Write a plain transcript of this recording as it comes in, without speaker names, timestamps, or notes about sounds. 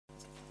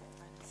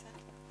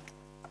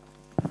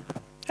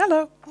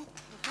Hello.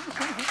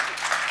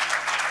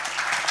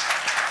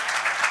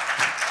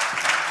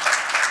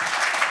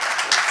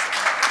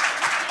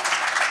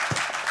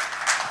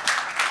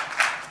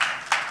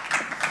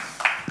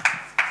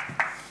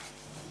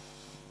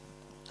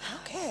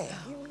 Okay,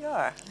 here we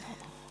are.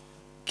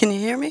 Can you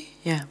hear me?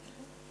 Yeah.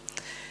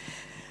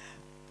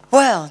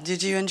 Well,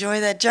 did you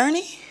enjoy that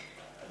journey?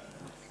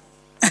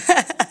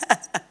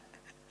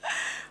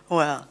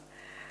 Well,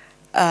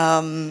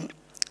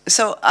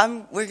 so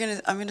I'm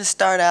gonna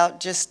start out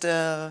just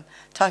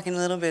talking a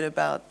little bit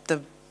about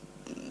the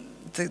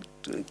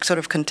sort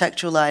of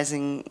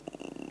contextualizing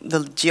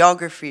the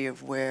geography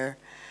of where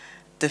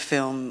the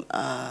film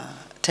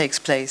takes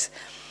place.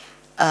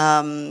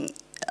 In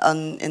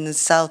the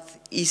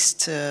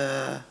southeast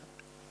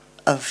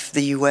of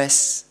the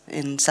U.S.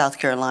 in South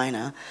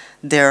Carolina,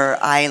 there are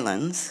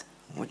islands,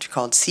 which are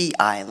called sea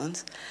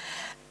islands,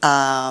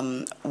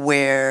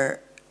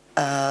 where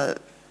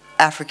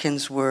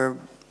Africans were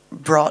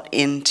brought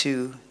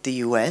into the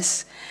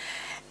U.S.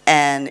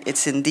 And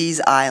it's in these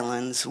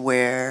islands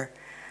where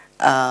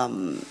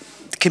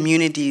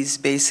communities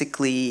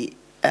basically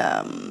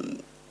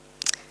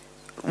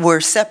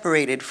were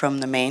separated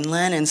from the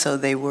mainland, and so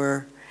they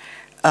were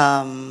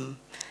in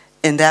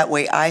that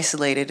way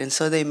isolated, and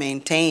so they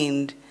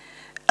maintained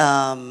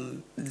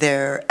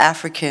their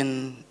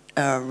African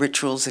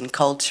rituals and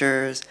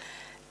cultures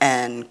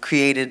and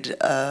created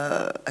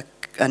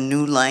a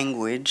new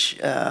language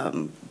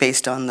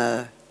based on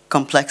the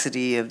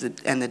complexity of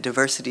and the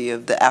diversity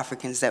of the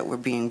Africans that were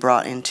being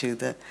brought into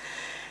the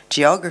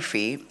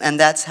geography. And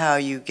that's how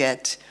you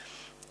get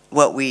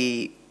what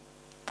we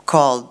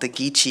call the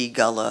Geechee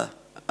Gullah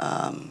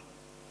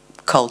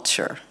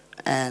culture.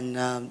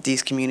 And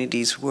these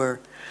communities were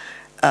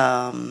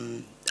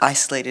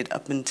isolated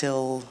up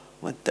until,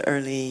 what, the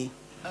early...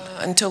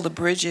 Until the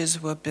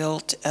bridges were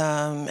built,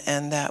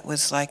 and that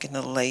was like in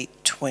the late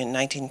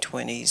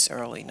 1920s,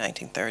 early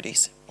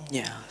 1930s.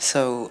 Yeah,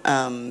 so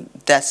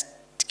that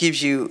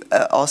gives you,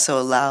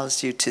 also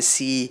allows you to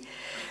see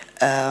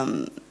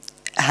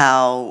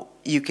how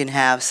you can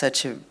have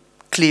such a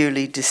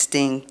clearly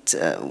distinct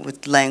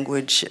with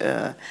language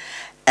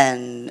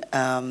and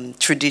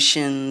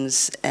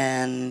traditions,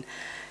 and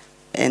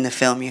in the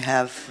film you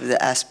have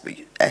the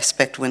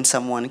aspect when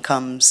someone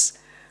comes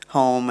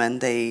home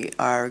and they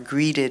are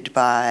greeted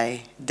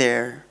by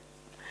their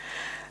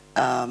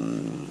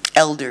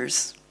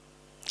elders,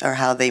 or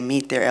how they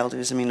meet their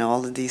elders. I mean,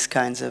 all of these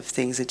kinds of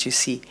things that you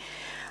see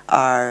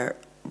are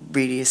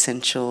really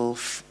essential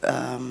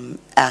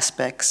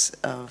aspects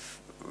of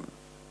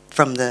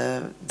from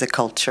the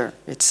culture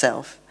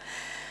itself.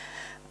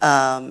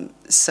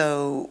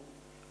 So,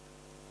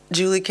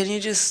 Julie, can you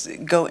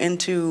just go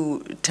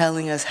into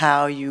telling us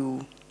how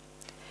you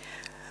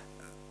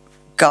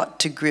got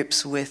to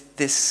grips with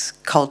this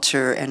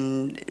culture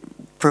and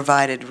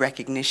provided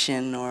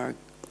recognition, or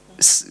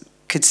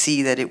could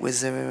see that it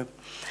was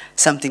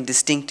something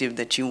distinctive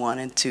that you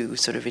wanted to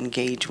sort of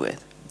engage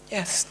with?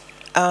 Yes.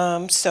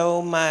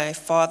 So my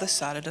father's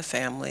side of the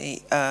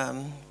family,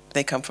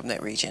 they come from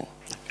that region.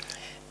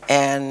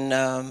 And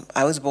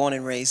I was born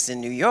and raised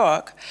in New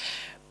York,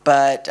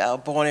 but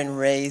born and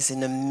raised in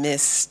the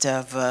midst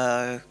of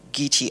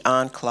Geechee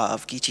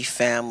enclave, Geechee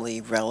family,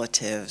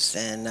 relatives,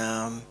 and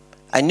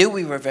I knew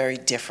we were very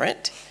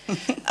different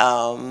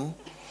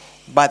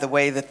by the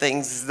way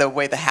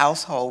the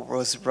household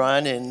was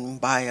run, and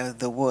by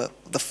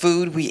the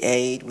food we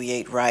ate. We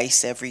ate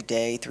rice every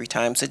day, 3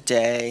 times a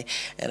day,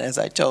 and as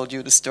I told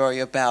you the story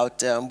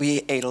about,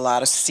 we ate a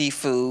lot of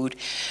seafood,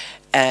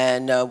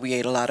 and we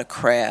ate a lot of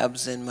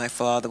crabs, and my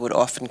father would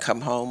often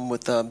come home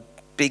with a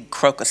big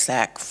croquet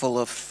sack full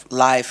of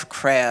live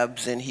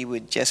crabs, and he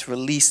would just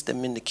release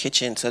them in the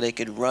kitchen so they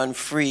could run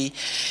free,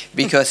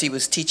 because he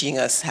was teaching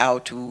us how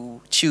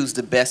to choose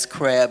the best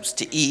crabs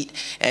to eat,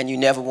 and you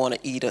never want to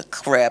eat a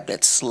crab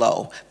that's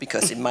slow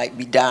because it might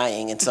be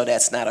dying, and so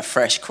that's not a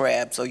fresh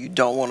crab, so you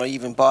don't want to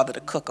even bother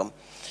to cook them.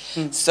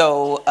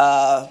 So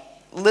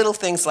little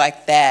things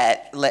like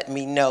that let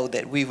me know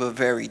that we were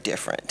very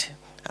different.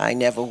 I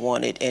never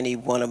wanted any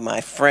one of my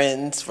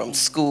friends from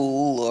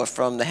school or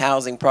from the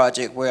housing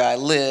project where I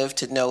lived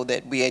to know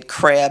that we had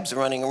crabs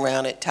running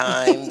around at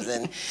times,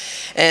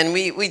 and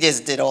we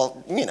just did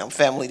all,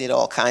 family did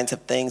all kinds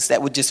of things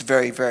that were just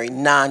very, very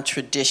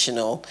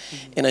non-traditional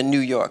in a New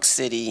York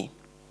City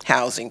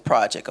housing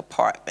project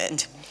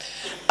apartment.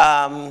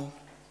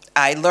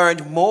 I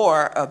learned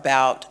more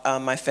about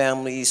my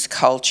family's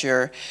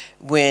culture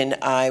when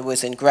I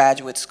was in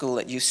graduate school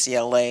at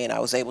UCLA, and I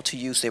was able to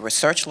use their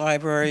research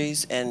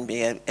libraries and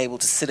be able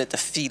to sit at the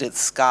feet of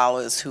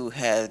scholars who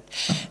had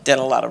done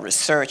a lot of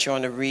research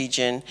on the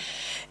region.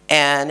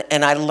 And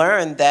I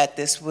learned that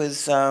this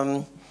was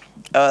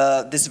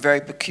this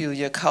very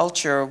peculiar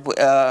culture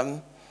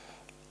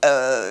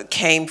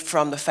came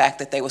from the fact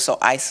that they were so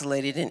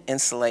isolated and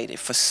insulated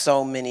for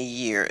so many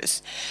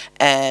years.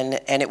 And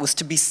it was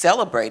to be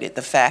celebrated,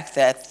 the fact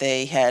that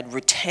they had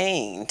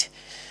retained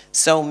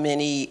so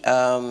many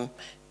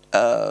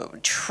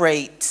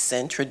traits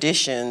and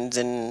traditions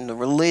and the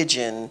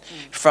religion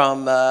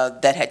from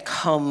that had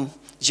come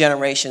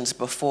generations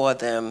before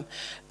them,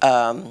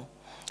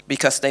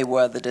 because they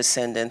were the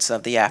descendants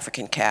of the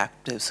African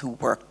captives who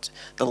worked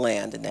the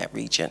land in that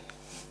region.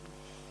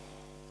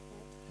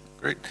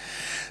 Great.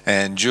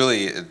 And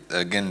Julie,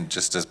 again,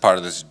 just as part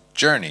of this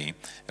journey,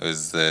 it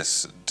was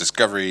this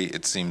discovery,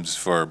 it seems,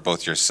 for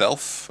both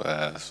yourself,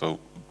 so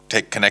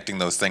connecting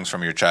those things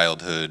from your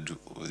childhood,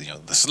 you know,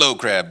 the slow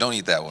crab, don't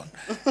eat that one,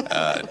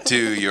 to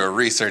your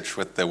research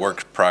with the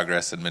Work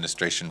Progress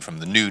Administration from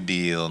the New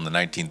Deal in the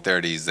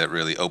 1930s that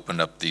really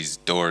opened up these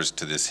doors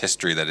to this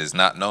history that is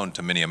not known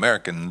to many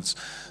Americans.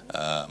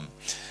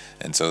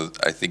 And so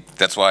I think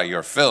that's why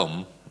your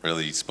film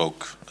really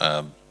spoke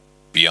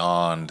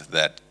beyond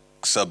that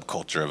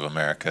subculture of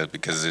America,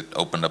 because it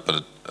opened up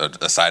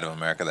a side of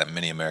America that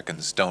many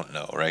Americans don't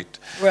know, right?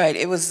 Right.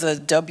 It was the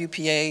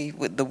WPA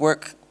with the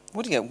work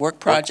projects. Work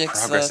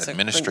Progress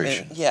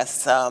Administration.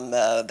 Yes,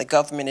 the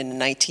government in the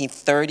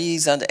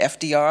 1930s under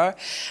FDR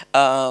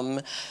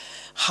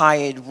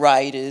hired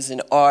writers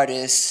and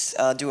artists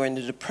during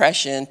the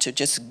Depression to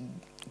just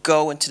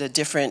go into the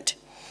different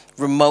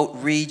remote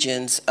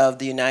regions of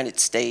the United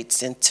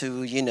States,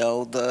 into, you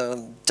know,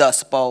 the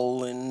Dust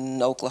Bowl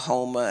in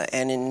Oklahoma,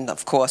 and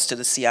of course to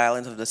the Sea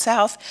Islands of the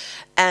South,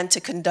 and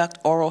to conduct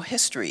oral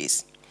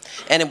histories.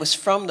 And it was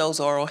from those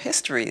oral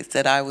histories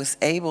that I was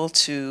able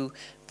to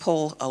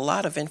pull a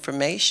lot of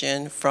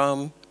information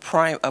from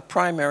a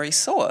primary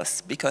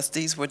source, because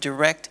these were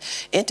direct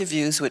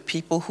interviews with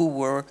people who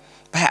were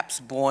perhaps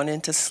born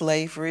into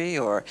slavery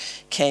or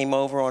came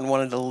over on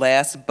one of the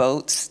last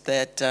boats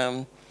that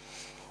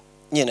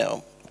you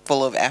know,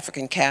 full of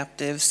African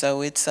captives.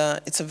 So those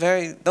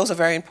are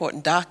very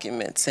important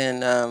documents,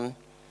 and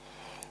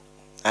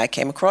I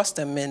came across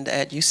them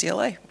at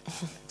UCLA.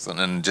 So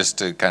then, just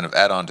to kind of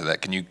add on to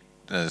that, can you?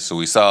 So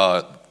we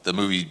saw the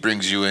movie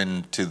brings you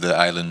into the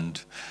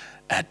island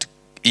at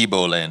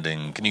Ebo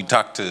Landing. Can you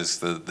talk to us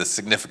the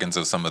significance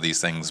of some of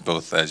these things,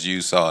 both as you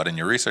saw it in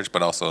your research,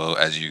 but also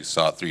as you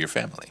saw it through your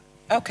family?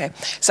 Okay,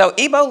 so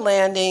Ebo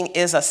Landing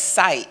is a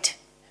site.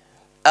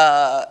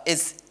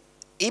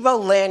 Ebo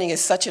Landing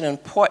is such an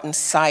important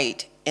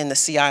site in the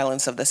Sea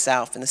Islands of the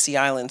South, and the Sea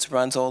Islands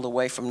runs all the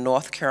way from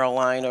North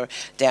Carolina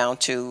down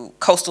to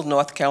coastal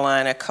North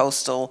Carolina,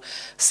 coastal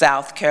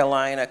South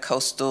Carolina,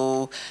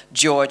 coastal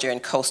Georgia,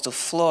 and coastal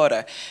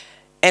Florida.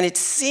 And it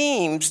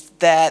seems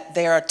that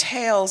there are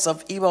tales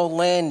of Ebo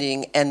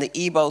Landing and the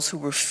Ebos who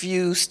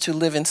refused to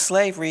live in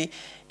slavery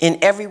in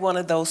every one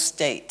of those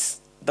states,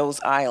 those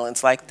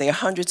islands. Like, there are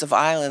hundreds of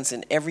islands,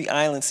 and every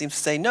island seems to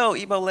say, no,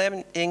 Ebo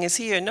Landing is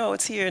here, no,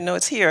 it's here, no,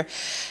 it's here.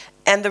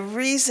 And the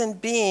reason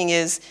being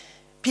is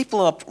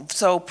people are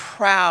so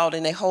proud,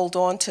 and they hold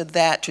on to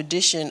that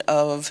tradition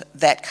of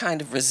that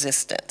kind of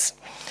resistance.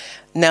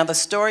 Now, the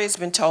story has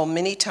been told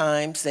many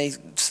times.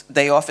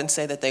 They often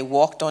say that they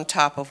walked on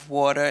top of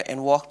water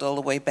and walked all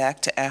the way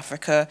back to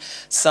Africa.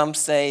 Some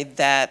say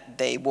that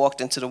they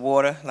walked into the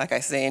water, like I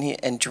say in here,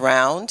 and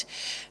drowned.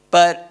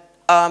 But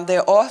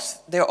there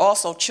are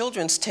also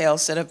children's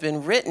tales that have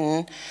been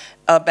written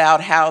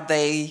about how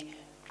they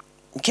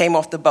came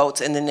off the boats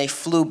and then they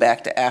flew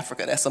back to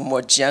Africa. That's a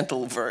more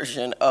gentle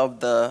version of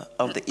the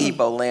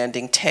Ebo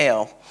Landing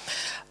tale.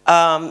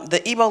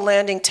 The Ebo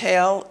Landing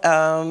tale,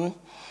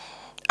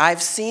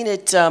 I've seen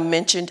it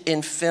mentioned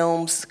in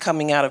films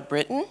coming out of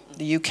Britain,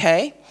 the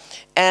UK,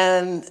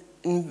 and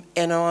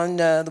on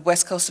the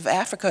west coast of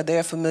Africa,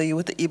 they're familiar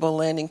with the Ebo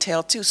Landing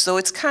tale too. So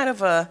it's kind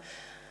of a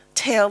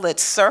tale that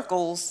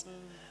circles,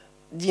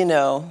 you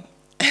know,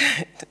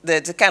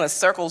 that kind of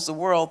circles the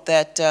world,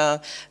 that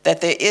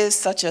there is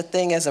such a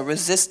thing as a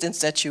resistance,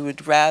 that you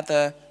would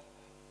rather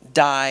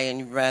die and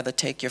you'd rather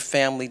take your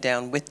family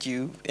down with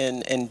you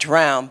and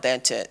drown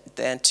than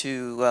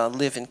to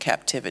live in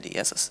captivity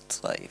as a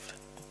slave.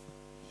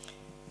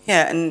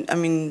 Yeah, and I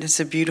mean, it's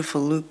a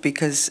beautiful loop,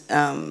 because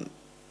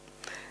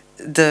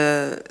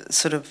the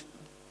sort of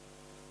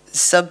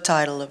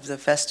subtitle of the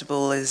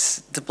festival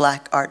is The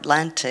Black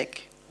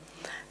Artlantic,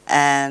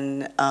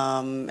 and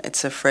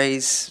it's a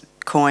phrase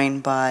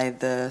coined by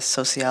the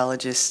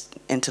sociologist,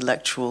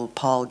 intellectual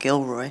Paul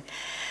Gilroy.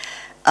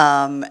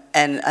 And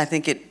I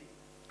think it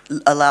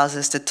allows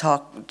us to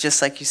talk,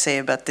 just like you say,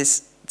 about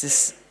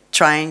this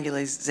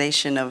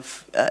triangulation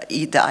of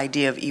the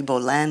idea of Ebo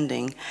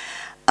Landing.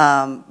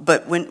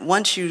 But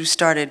once you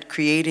started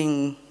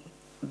creating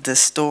the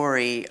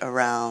story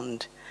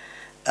around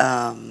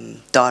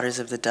Daughters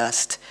of the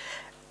Dust,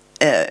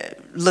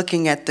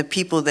 looking at the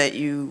people that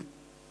you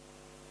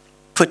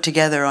put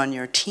together on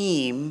your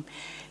team,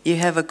 you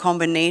have a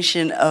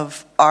combination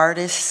of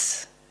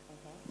artists,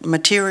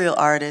 material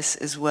artists,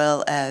 as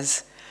well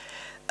as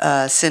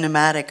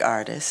cinematic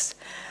artists.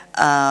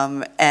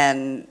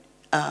 And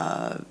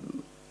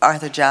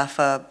Arthur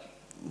Jaffa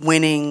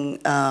winning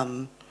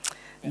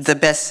the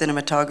Best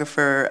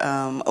Cinematographer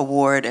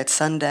Award at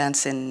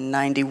Sundance in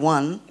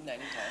 '91.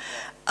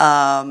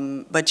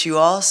 But you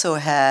also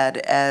had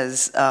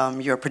as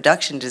your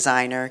production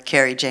designer,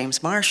 Carrie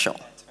James Marshall.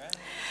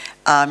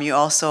 You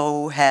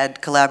also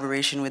had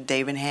collaboration with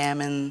David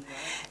Hammond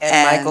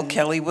and Michael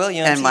Kelly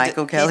Williams. And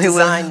Michael Kelly Williams. He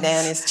designed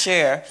Williams. Danny's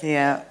chair.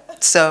 Yeah.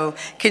 So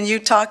can you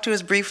talk to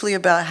us briefly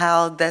about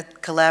how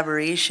that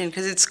collaboration,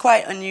 because it's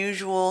quite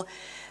unusual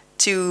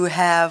to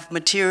have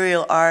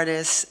material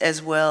artists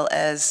as well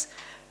as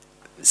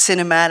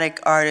cinematic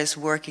artists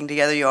working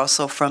together. You're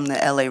also from the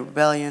LA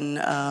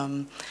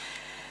Rebellion.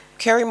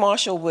 Kerry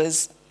Marshall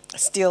was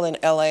still in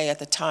LA at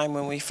the time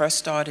when we first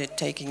started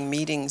taking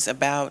meetings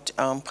about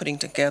putting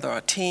together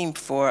our team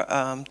for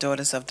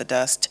Daughters of the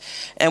Dust.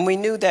 And we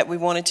knew that we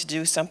wanted to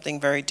do something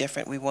very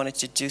different. We wanted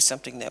to do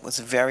something that was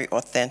very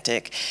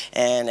authentic.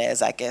 And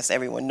as I guess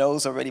everyone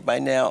knows already by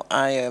now,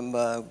 I am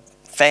a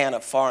fan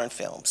of foreign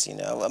films. You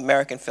know,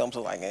 American films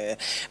are like, eh.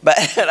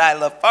 But I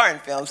love foreign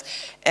films.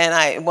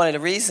 And one of the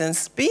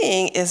reasons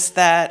being is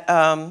that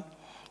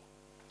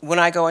when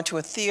I go into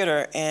a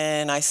theater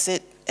and I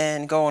sit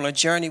and go on a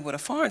journey with a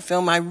foreign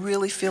film, I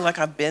really feel like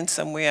I've been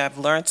somewhere, I've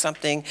learned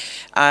something,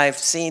 I've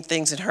seen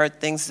things and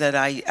heard things that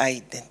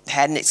I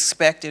hadn't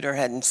expected or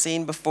hadn't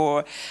seen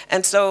before.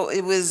 And so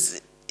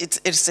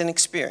it's an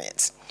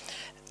experience.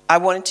 I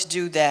wanted to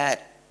do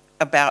that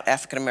about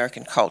African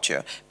American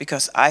culture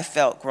because I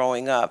felt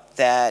growing up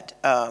that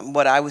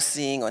what I was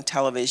seeing on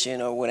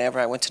television or whenever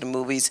I went to the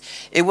movies,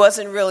 it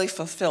wasn't really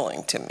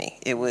fulfilling to me.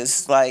 It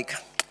was like,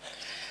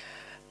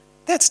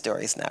 that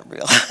story is not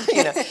real.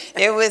 You know,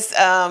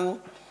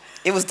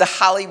 it was the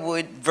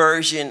Hollywood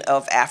version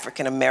of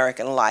African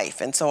American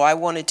life, and so I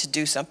wanted to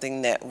do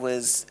something that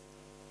was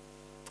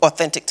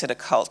authentic to the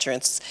culture,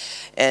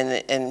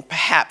 and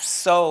perhaps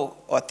so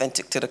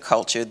authentic to the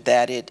culture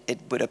that it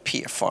would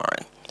appear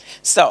foreign.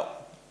 So,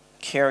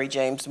 Kerry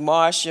James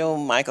Marshall,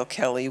 Michael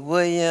Kelly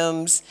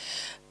Williams,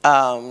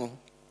 Arthur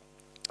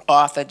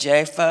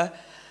Jaffa.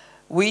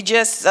 We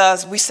just,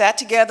 we sat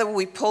together,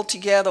 we pulled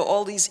together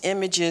all these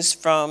images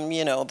from,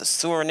 you know, the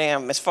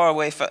Suriname, as far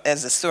away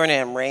as the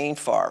Suriname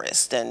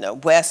rainforest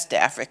and West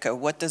Africa.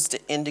 What does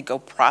the indigo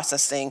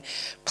processing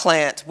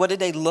plant, what do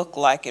they look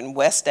like in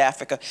West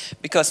Africa?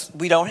 Because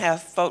we didn't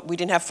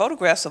have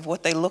photographs of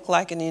what they look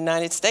like in the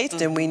United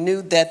States, and we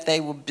knew that they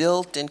were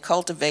built and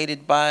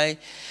cultivated by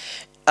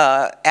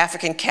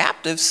African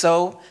captives,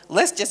 so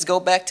let's just go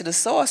back to the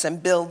source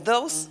and build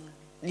those,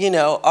 you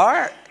know,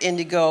 our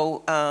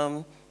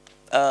indigo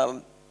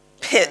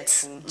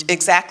pits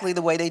exactly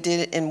the way they did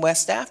it in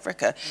West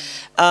Africa.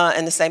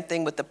 And the same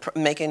thing with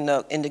making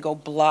the indigo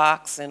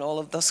blocks and all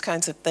of those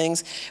kinds of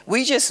things.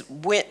 We just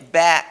went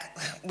back,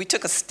 we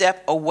took a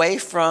step away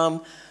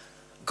from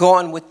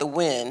going with the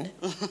wind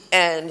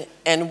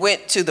and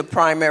went to the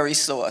primary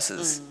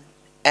sources.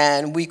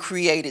 And we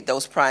created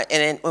those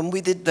and when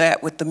we did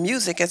that with the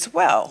music as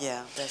well.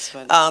 Yeah, that's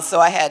what. So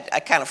I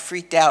kind of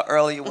freaked out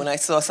earlier when I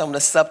saw some of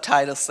the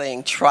subtitles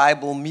saying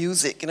tribal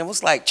music, and it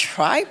was like,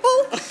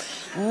 tribal?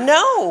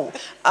 No.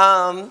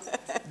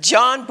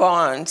 John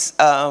Barnes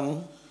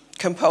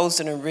composed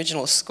an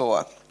original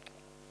score,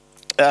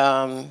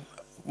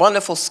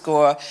 wonderful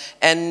score,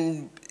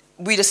 and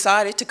we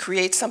decided to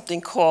create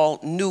something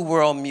called New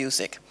World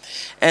Music.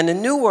 And the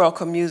New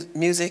World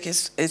music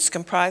is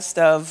comprised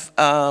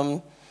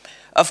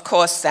of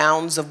course,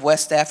 sounds of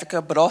West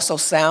Africa, but also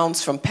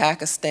sounds from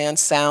Pakistan,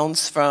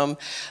 sounds from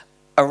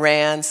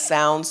Iran,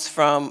 sounds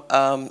from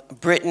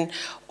Britain.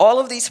 All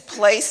of these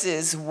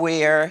places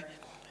where,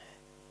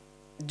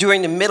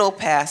 during the Middle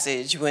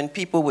Passage, when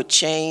people were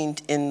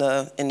chained in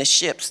the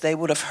ships, they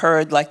would have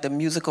heard like the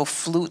musical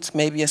flutes,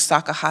 maybe a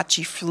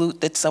shakuhachi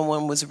flute that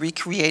someone was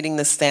recreating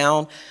the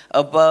sound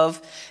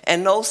above.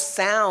 And those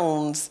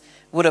sounds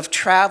would have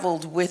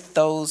traveled with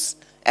those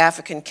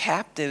African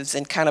captives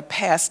and kind of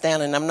passed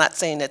down. And I'm not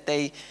saying that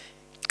they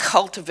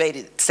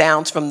cultivated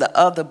sounds from the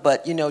other,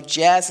 but you know,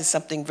 jazz is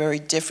something very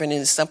different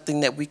and it's something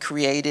that we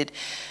created.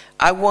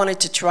 I wanted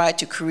to try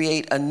to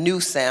create a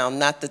new sound,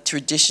 not the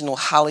traditional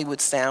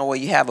Hollywood sound where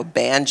you have a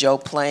banjo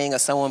playing or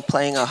someone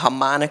playing a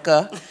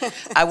harmonica.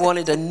 I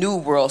wanted a new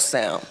world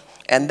sound,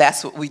 and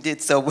that's what we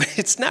did. So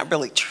it's not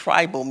really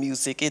tribal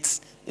music,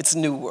 it's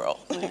new world.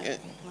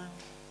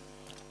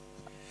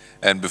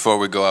 And before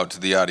we go out to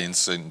the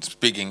audience, and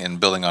speaking and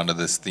building onto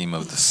this theme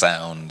of the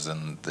sounds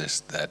and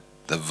the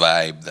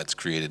vibe that's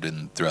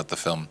created throughout the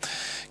film,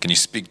 can you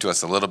speak to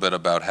us a little bit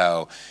about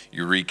how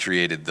you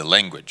recreated the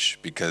language?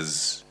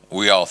 Because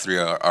we all three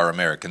are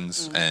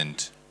Americans,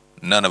 and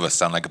none of us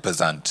sound like a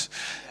peasant.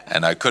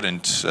 And I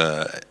couldn't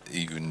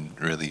even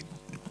really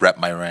wrap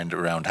my mind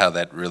around how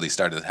that really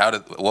started.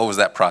 What was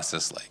that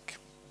process like?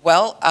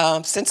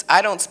 Well, since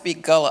I don't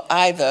speak Gullah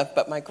either,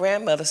 but my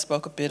grandmother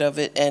spoke a bit of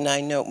it, and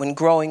I know when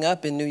growing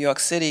up in New York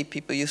City,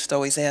 people used to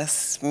always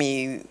ask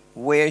me,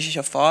 "Where's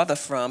your father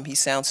from? He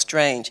sounds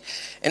strange."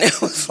 And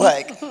it was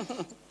like,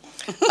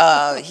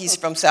 he's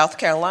from South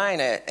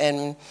Carolina.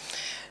 And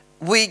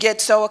we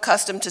get so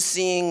accustomed to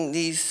seeing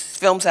these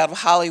films out of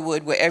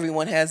Hollywood where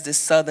everyone has this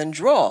southern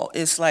drawl.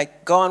 It's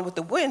like Gone with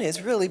the Wind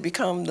has really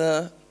become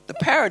the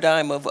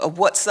paradigm of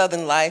what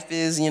Southern life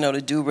is, you know, the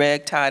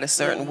do-rag tied a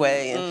certain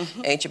way and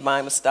Aunt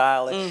Jemima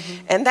style.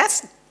 And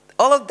that's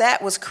all of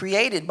that was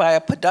created by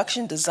a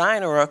production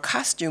designer or a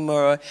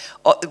costumer,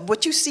 or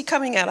what you see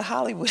coming out of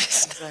Hollywood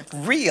is not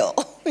real,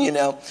 you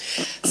know.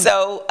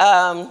 So,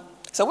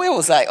 so where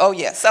was I? Oh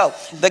yeah, so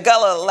the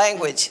Gullah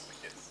language,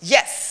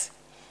 yes.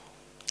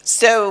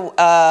 So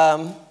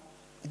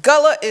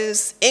Gullah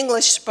is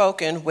English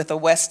spoken with a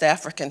West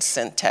African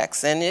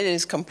syntax, and it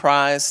is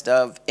comprised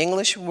of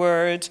English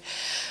words,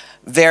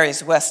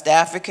 various West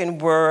African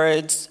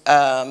words,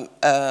 and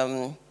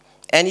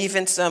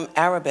even some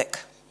Arabic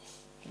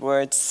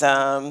words,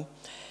 and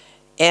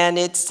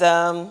it's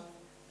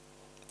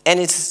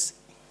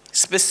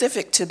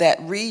specific to that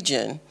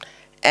region,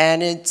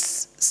 and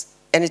it's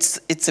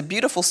a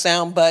beautiful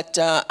sound, but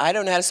I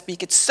don't know how to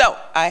speak it. So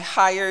I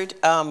hired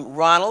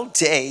Ronald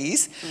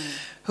Days,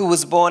 who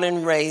was born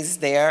and raised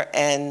there,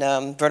 and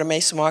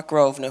Vertamae Smart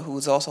Grosvenor, who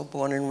was also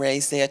born and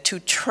raised there, to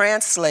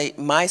translate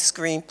my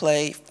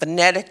screenplay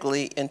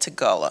phonetically into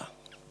Gullah.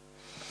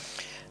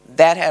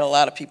 That had a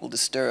lot of people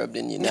disturbed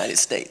in the United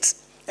States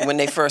when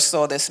they first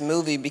saw this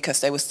movie, because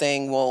they were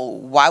saying, well,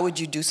 why would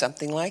you do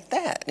something like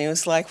that? And it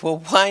was like, well,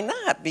 why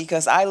not?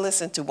 Because I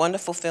listen to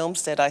wonderful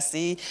films that I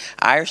see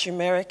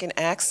Irish-American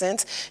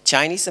accents,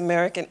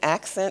 Chinese-American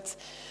accents,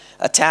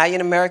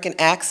 Italian-American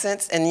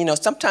accents, and you know,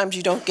 sometimes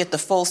you don't get the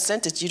full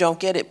sentence, you don't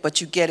get it, but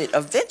you get it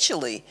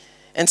eventually.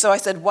 And so I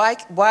said,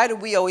 why do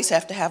we always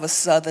have to have a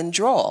Southern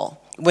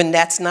drawl when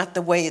that's not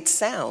the way it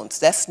sounds?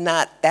 That's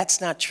not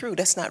true,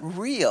 that's not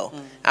real.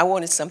 I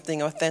wanted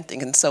something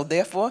authentic, and so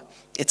therefore,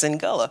 it's in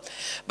Gullah.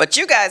 But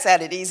you guys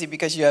had it easy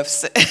because you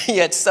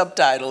had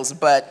subtitles,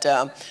 but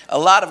a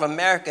lot of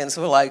Americans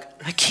were like,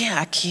 I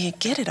can't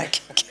get it,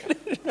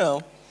 you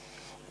know.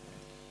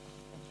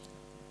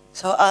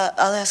 So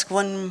I'll ask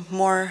one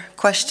more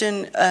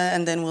question,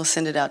 and then we'll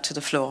send it out to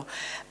the floor.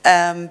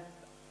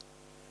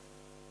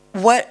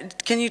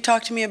 What can you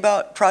talk to me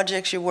about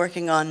projects you're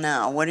working on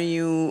now? What are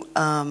you?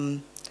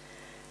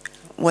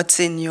 What's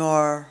in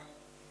your,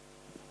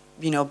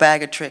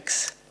 bag of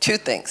tricks? Two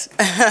things.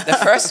 The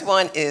first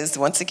one is,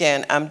 once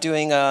again, I'm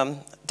doing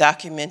a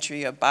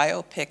documentary, a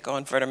biopic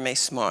on Vertamae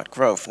Smart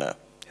Grosvenor,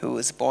 who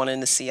was born in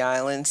the Sea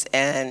Islands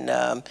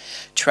and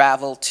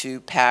traveled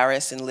to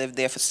Paris and lived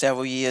there for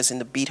several years in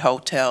the Beat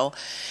Hotel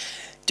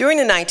during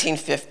the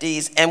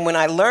 1950s. And when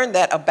I learned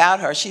that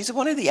about her, she's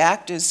one of the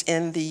actors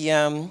in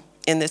the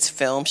in this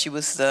film. She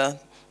was the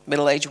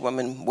middle-aged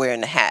woman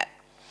wearing the hat,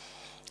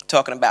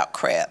 talking about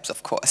crabs,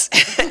 of course.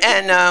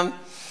 And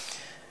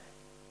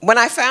when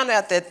I found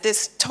out that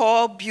this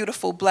tall,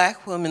 beautiful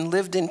black woman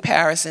lived in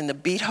Paris in the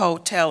Beat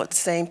Hotel at the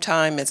same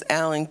time as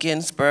Allen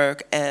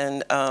Ginsberg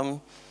and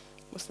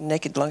what's the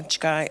naked lunch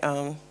guy?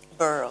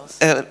 Burroughs.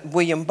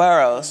 William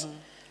Burroughs.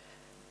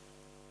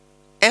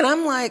 And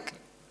I'm like,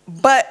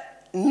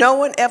 but no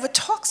one ever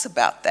talks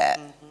about that.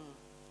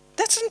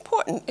 That's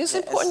important. It's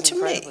important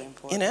to me,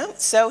 you know?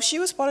 So she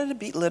was part of the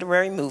Beat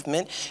literary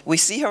movement. We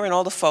see her in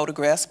all the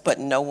photographs, but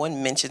no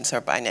one mentions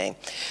her by name.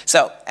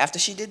 So after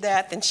she did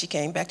that, then she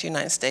came back to the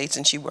United States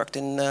and she worked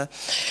in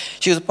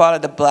she was a part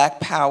of the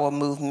Black Power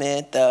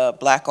movement, the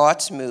Black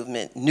Arts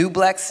movement, New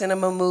Black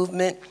Cinema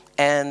movement,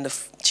 and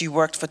she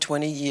worked for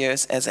 20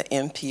 years as an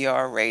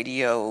NPR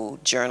radio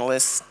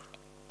journalist,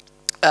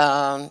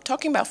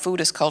 talking about food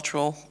as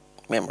cultural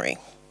memory.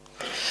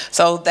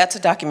 So that's a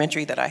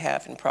documentary that I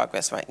have in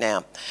progress right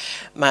now.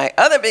 My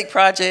other big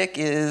project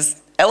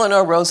is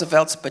Eleanor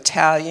Roosevelt's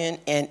Battalion,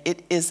 and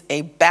it is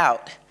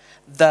about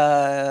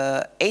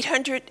the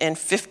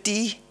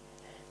 850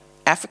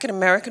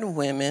 African-American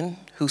women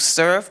who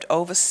served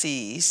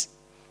overseas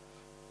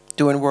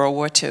during World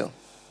War II.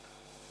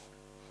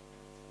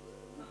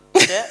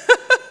 Yeah.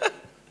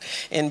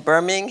 In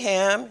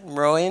Birmingham,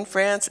 Rouen,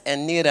 France,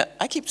 and near the,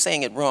 I keep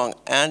saying it wrong,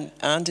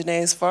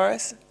 Ardennes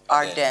Forest?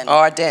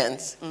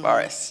 Ardennes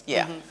Forest,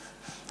 yeah.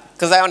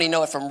 Because I only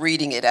know it from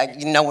reading it.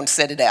 No one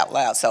said it out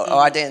loud, so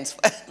Ardennes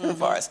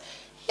Forest.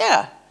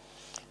 Yeah.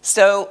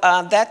 So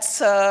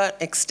that's an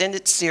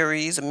extended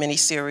series, a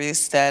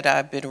mini-series that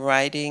I've been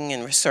writing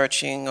and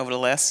researching over the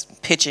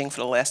last, pitching for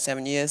the last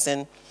 7 years,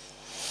 and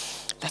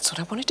that's what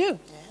I want to do.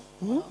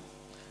 Yeah.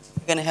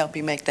 We're going to help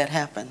you make that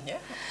happen. Yeah.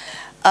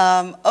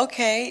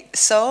 Okay,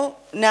 so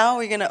now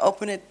we're going to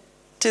open it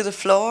to the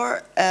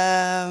floor.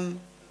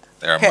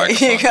 There are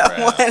microphones you got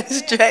around. one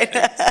straight.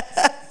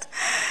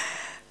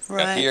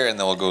 Right. Here, and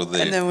then we'll go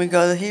there. And then we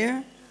go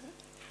here.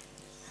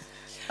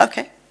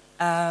 Okay.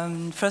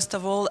 First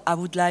of all, I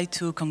would like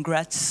to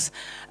congrats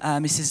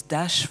Mrs.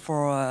 Dash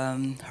for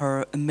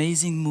her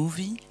amazing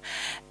movie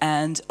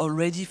and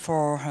already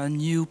for her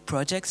new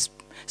projects,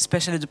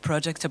 especially the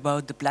project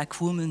about the black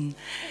woman,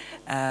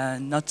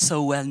 not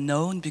so well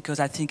known, because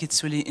I think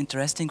it's really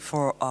interesting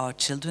for our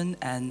children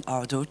and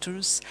our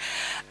daughters.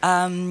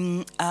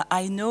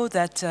 I know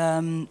that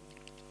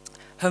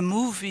her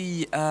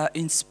movie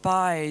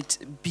inspired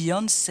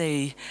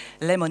Beyoncé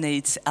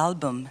Lemonade's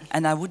album,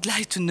 and I would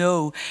like to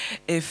know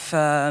if,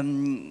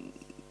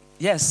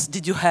 yes,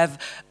 did you have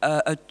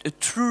a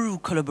true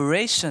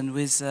collaboration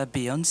with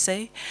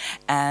Beyoncé,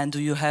 and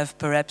do you have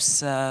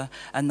perhaps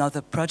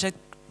another project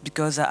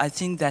because I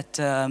think that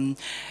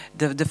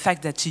the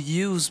fact that you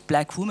use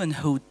black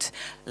womanhood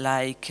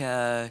like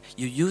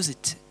you use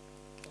it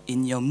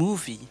in your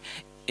movie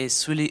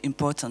is really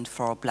important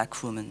for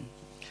black women.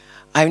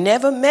 I've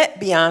never met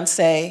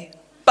Beyonce,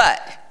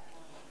 but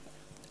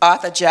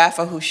Arthur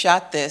Jaffa, who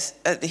shot this,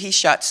 he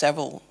shot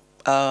several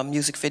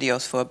music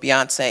videos for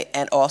Beyonce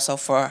and also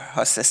for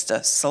her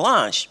sister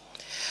Solange.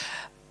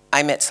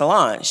 I met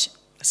Solange.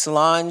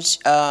 Solange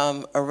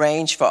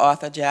arranged for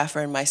Arthur Jaffa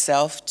and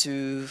myself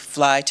to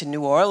fly to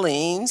New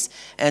Orleans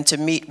and to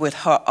meet with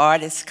her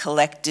artist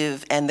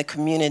collective and the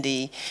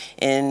community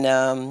in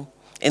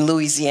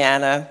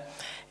Louisiana.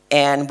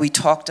 And we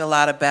talked a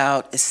lot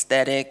about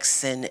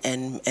aesthetics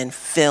and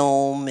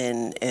film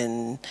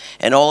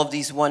and all of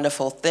these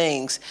wonderful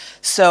things.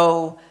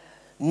 So,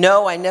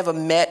 no, I never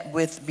met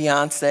with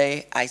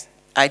Beyonce.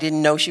 I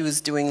didn't know she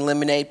was doing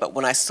Lemonade, but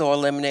when I saw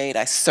Lemonade,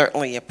 I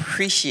certainly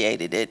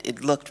appreciated it.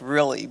 It looked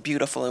really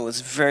beautiful and was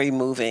very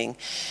moving.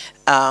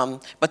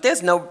 But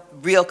there's no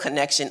real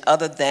connection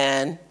other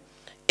than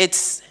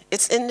it's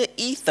in the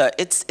ether.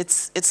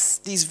 It's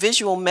these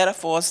visual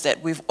metaphors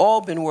that we've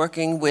all been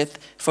working with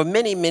for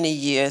many, many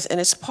years, and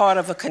it's part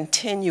of a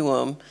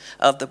continuum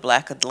of the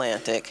Black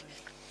Atlantic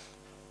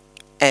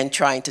and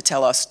trying to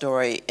tell our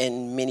story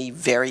in many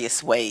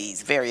various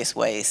ways,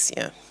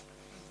 yeah.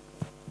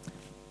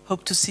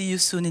 Hope to see you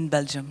soon in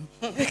Belgium.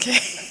 Okay.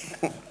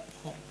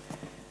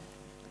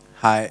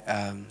 Hi,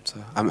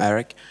 so I'm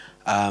Eric.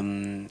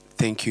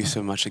 Thank you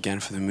so much again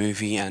for the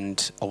movie,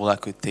 and all I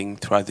could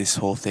think throughout this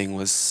whole thing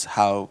was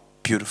how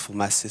beautiful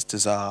my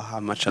sisters are, how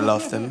much I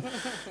love them.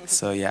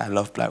 So yeah, I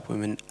love black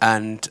women.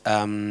 And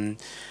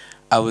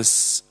I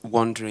was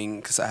wondering,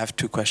 because I have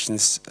two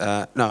questions.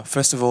 No,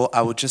 first of all,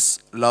 I would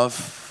just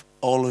love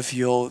all of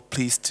you all,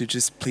 please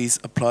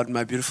applaud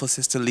my beautiful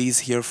sister Lise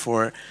here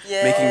for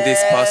making this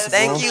possible.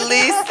 Thank you,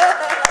 Lise.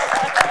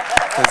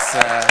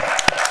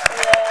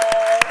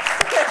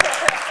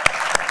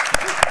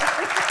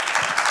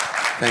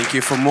 Thank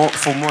you for more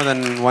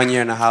than 1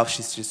 year and a half.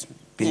 She's just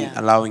been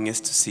allowing us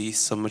to see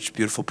so much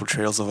beautiful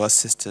portrayals of our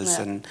sisters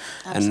and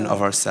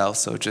of ourselves.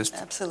 So just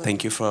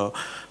thank you for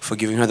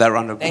giving her that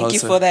round of applause.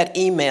 Thank you for that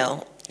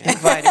email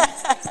inviting.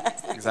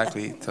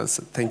 Exactly. So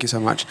thank you so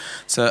much.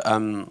 So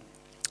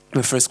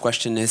my first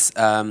question is,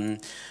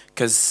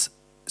 because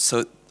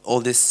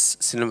all this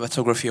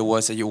cinematography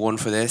awards that you won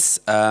for this,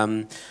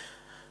 I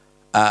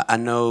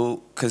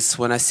know, because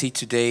when I see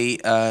today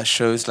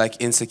shows like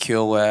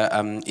Insecure, where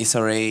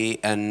Issa Rae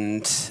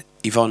and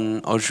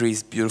Yvonne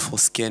Audrey's beautiful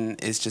skin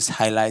is just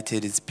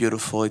highlighted. It's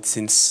beautiful.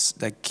 It's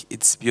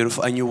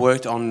beautiful. And you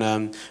worked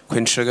on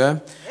Queen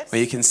Sugar,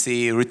 where you can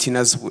see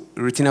Rutina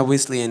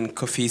Weasley and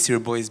Kofi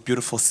Siriboy's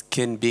beautiful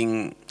skin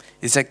being.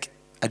 It's like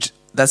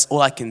that's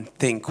all I can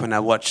think when I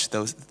watch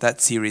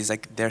that series.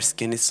 Like their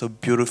skin is so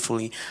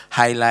beautifully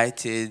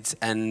highlighted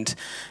and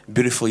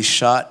beautifully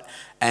shot.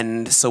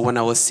 And so when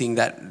I was seeing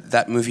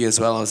that movie as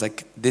well, I was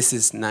like, this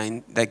is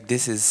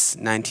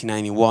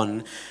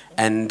 1991,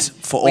 and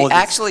for all we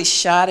actually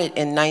shot it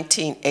in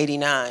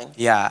 1989.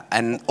 Yeah,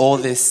 and all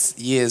these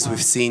years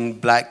we've seen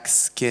black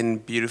skin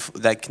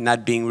beautiful, like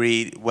not being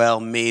really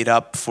well made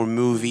up for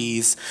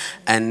movies,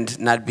 and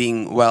not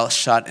being well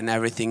shot and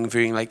everything.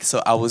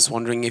 So I was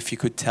wondering if you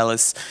could tell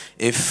us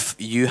if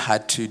you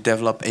had to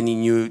develop any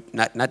new,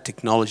 not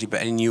technology,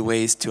 but any new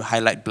ways to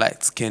highlight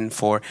black skin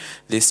for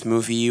this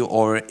movie,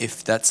 or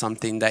if that's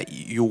something that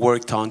you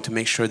worked on to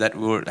make sure that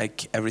we were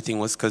like everything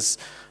was, because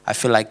I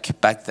feel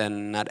like back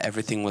then not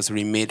everything was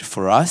remade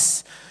for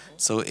us.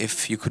 So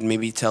if you could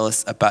maybe tell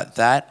us about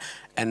that.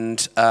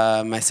 And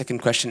my second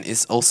question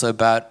is also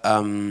about...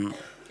 Can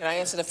I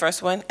answer the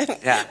first one?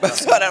 Yeah.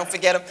 So I don't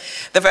forget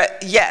them.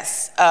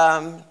 Yes.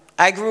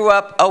 I grew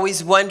up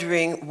always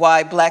wondering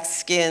why black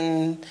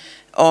skin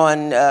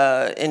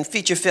in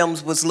feature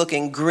films was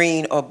looking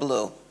green or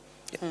blue.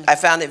 I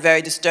found it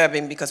very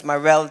disturbing because my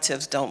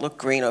relatives don't look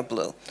green or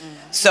blue.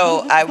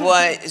 So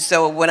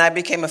when I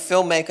became a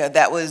filmmaker,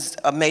 that was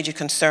a major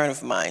concern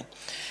of mine.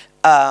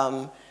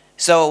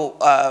 So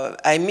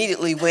I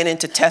immediately went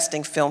into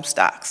testing film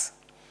stocks,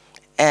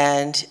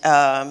 and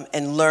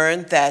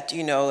learned that,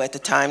 you know, at the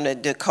time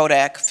that the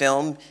Kodak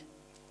film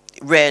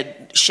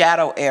read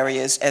shadow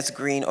areas as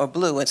green or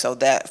blue, and so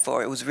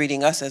therefore it was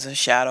reading us as a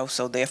shadow,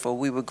 so therefore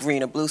we were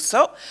green or blue.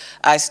 So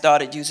I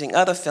started using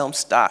other film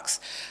stocks.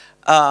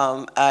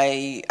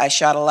 I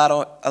shot a lot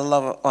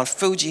on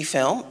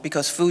Fujifilm,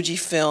 because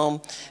Fujifilm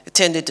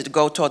tended to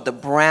go toward the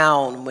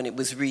brown when it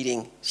was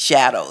reading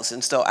shadows,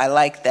 and so I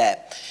like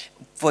that.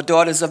 For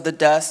Daughters of the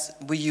Dust,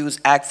 we use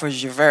Agfa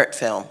Givert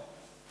film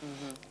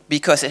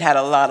because it had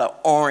a lot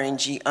of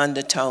orangey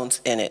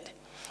undertones in it.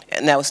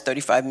 And that was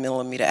 35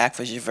 millimeter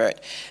Agfa Givert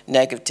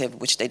negative,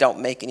 which they don't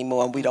make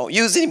anymore and we don't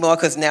use anymore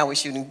because now we're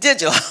shooting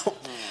digital.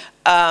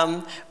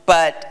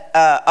 But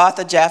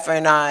Arthur Jaffa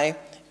and I,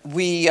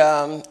 we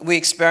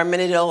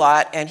experimented a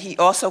lot, and he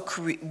also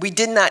we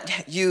did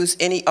not use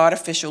any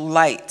artificial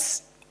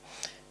lights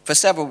for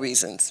several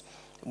reasons.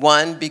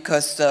 One,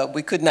 because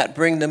we could not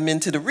bring them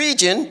into the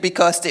region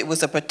because it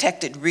was a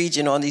protected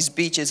region on these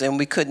beaches, and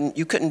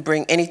you couldn't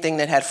bring anything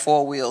that had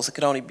 4 wheels. It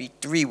could only be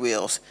 3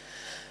 wheels.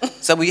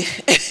 So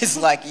it's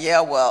like,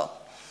 yeah, well,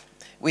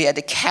 we had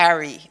to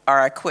carry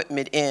our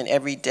equipment in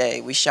every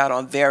day. We shot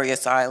on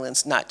various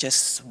islands, not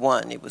just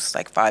one. It was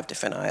like 5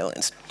 different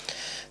islands.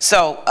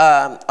 So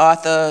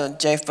Arthur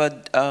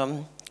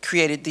Jafer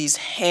created these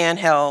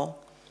handheld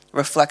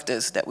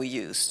reflectors that we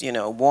used, you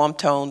know, warm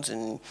tones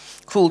and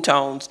cool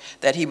tones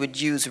that he would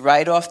use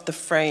right off the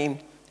frame.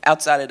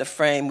 Outside of the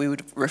frame, we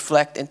would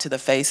reflect into the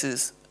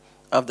faces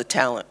of the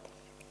talent.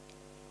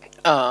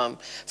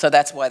 So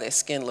that's why their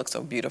skin looks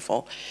so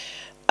beautiful.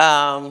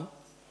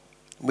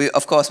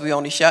 Of course, we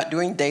only shot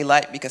during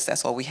daylight because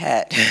that's all we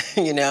had.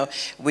 You know,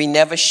 we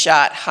never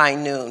shot high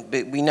noon,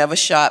 but we never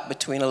shot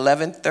between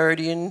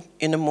 11:30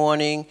 in the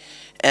morning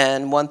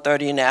and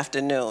 1:30 in the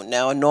afternoon.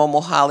 Now, a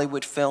normal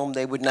Hollywood film,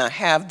 they would not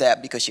have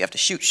that because you have to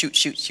shoot, shoot,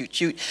 shoot, shoot,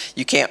 shoot.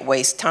 You can't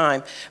waste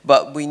time.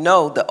 But we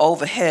know the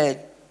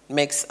overhead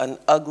makes an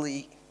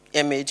ugly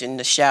image and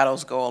the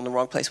shadows go in the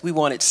wrong place. We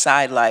wanted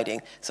side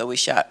lighting, so we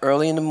shot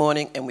early in the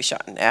morning and we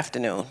shot in the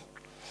afternoon.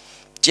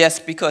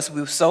 Just because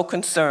we were so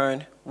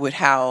concerned with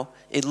how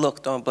it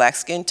looked on black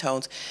skin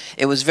tones.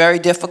 It was very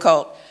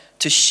difficult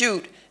to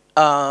shoot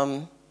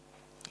in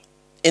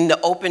the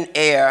open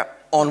air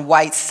on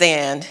white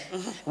sand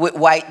with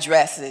white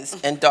dresses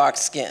and dark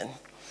skin.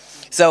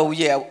 So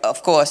yeah,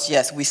 of course,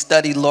 yes, we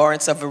studied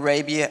Lawrence of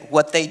Arabia,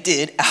 what they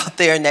did out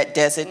there in that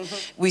desert.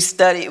 We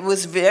studied, it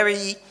was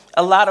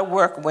a lot of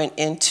work went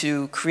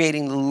into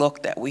creating the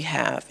look that we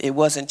have. It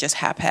wasn't just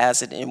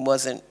haphazard,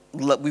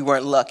 we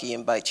weren't lucky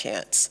and by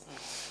chance.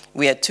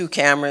 We had 2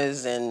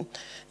 cameras and,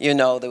 you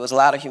know, there was a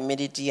lot of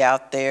humidity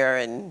out there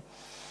and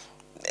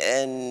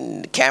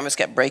the cameras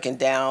kept breaking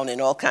down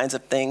and all kinds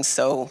of things.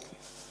 So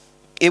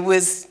it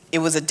was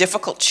a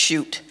difficult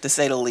shoot, to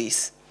say the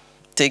least.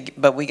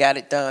 But we got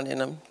it done,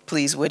 and I'm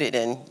pleased with it.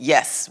 And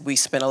yes, we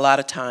spent a lot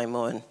of time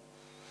on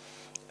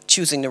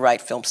choosing the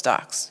right film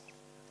stocks.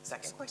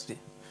 Second question.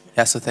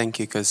 Yeah, so thank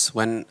you, because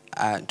when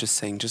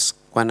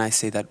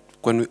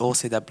when we all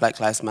say that Black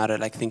Lives Matter,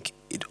 I think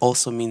it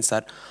also means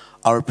that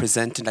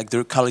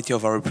the quality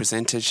of our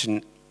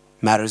representation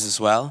matters as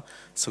well.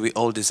 So we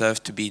all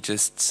deserve to be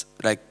just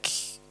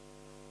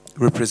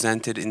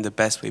represented in the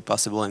best way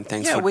possible. And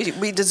thanks. Yeah,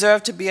 we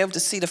deserve to be able to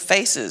see the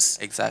faces,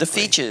 exactly, the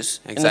features,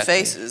 and the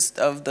faces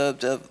of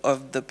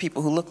the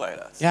people who look like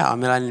us. Yeah, our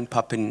melanin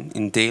pop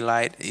in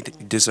daylight.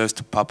 It deserves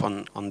to pop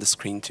on the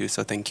screen too.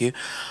 So thank you.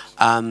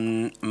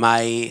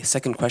 My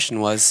second question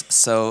was,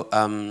 so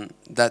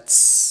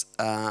that's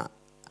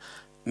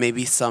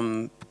maybe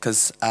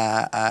because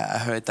I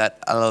heard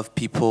that a lot of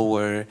people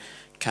were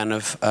kind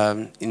of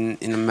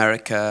in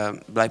America,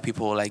 black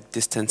people were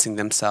distancing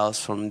themselves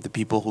from the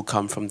people who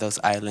come from those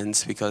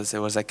islands because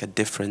there was a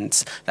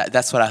difference.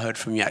 That's what I heard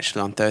from you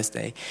actually on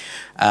Thursday,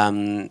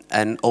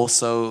 and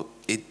also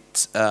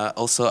it's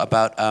also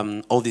about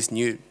all these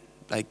new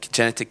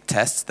genetic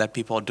tests that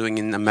people are doing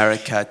in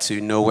America to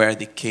know where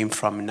they came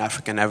from in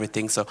Africa and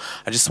everything. So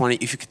I just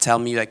wanted, if you could tell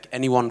me,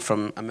 anyone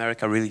from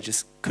America really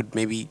could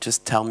maybe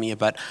just tell me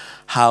about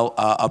how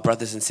our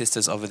brothers and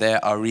sisters over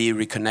there are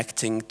really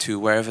reconnecting to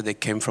wherever they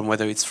came from,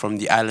 whether it's from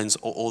the islands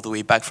or all the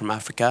way back from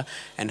Africa,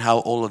 and how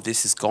all of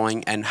this is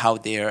going and how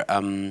they're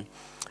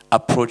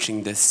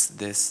approaching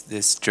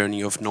this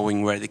journey of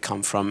knowing where they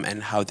come from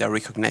and how they're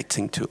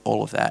reconnecting to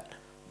all of that.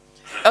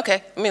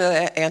 Okay, let me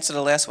answer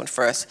the last one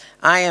first.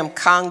 I am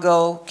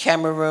Congo,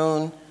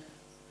 Cameroon,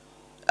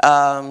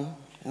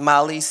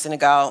 Mali,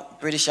 Senegal,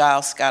 British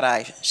Isles,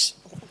 Scottish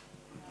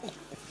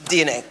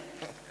DNA.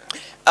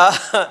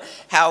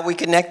 How are we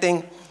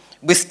connecting?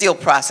 We're still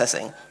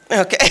processing.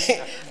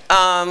 Okay.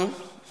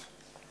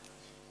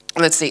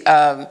 Let's see.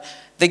 The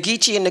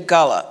Geechee and the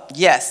Gullah.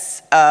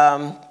 Yes.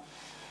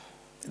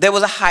 There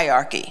was a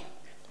hierarchy,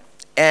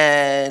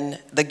 and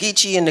the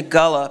Geechee and the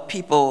Gullah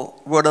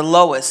people were the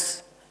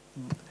lowest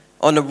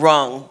on the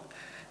rung.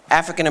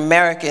 African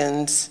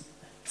Americans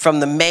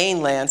from the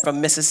mainland, from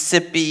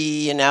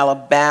Mississippi and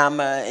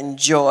Alabama and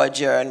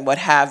Georgia and what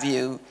have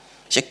you,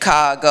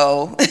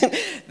 Chicago,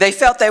 they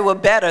felt they were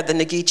better than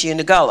the Geechee and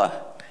the Gullah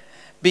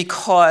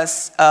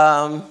because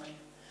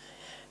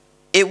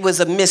it was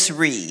a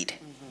misread.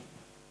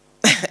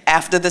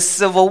 After the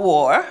Civil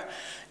War,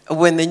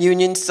 when the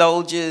Union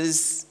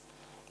soldiers,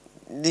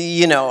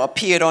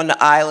 appeared on the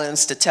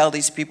islands to tell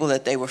these people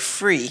that they were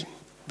free,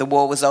 the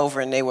war was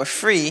over and they were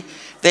free,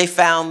 they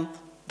found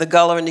the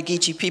Gullah and the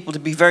Geechee people to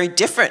be very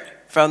different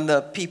from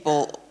the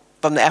people,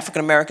 from the African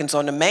Americans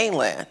on the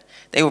mainland.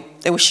 They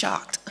were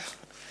shocked.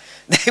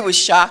 They were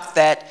shocked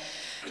that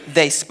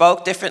they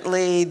spoke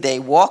differently, they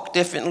walked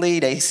differently,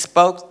 they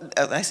spoke,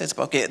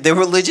 their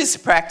religious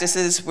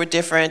practices were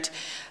different,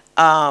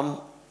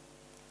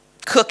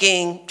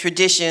 cooking,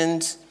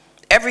 traditions,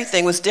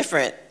 everything was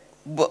different.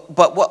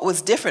 But what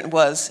was different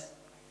was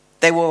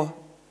they were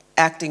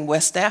acting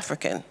West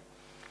African.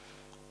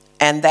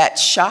 And that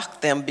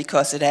shocked them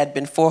because it had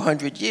been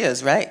 400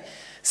 years, right?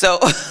 So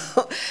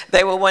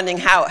they were wondering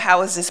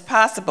how is this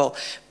possible?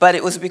 But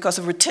it was because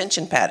of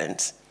retention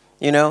patterns,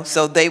 you know?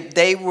 So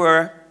they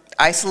were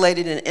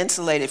isolated and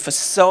insulated for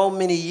so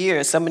many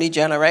years, so many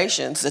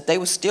generations, that they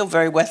were still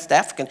very West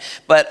African.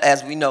 But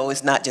as we know,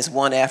 it's not just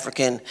one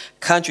African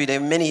country. There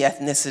are many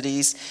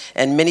ethnicities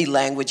and many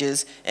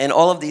languages and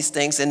all of these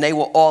things, and they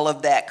were all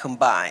of that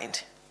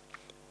combined.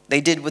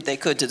 They did what they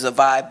could to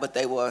survive, but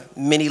they were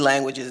many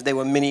languages, they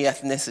were many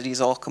ethnicities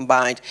all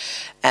combined,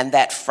 and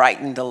that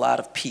frightened a lot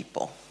of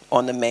people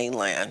on the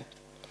mainland.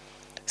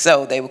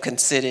 So they were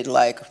considered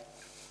like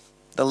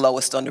the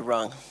lowest on the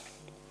rung.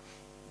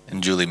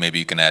 And Julie, maybe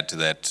you can add to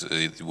that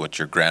what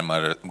your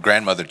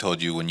grandmother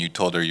told you when you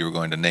told her you were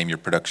going to name your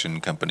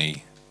production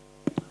company.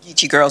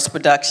 Geechee Girls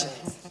Productions.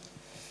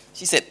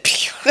 She said,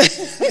 pew.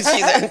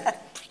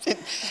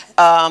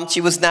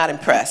 She was not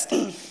impressed.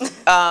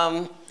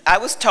 I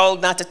was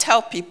told not to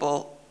tell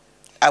people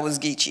I was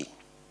Geechee.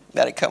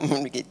 That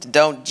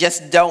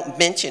don't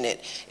mention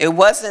it. It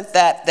wasn't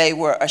that they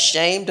were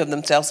ashamed of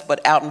themselves, but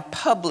out in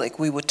public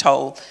we were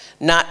told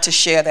not to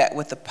share that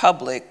with the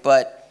public,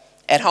 but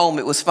at home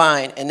it was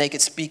fine, and they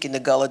could speak in the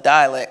Gullah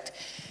dialect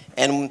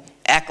and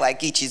act like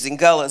Geechees and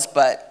Gullahs,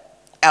 but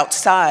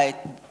outside.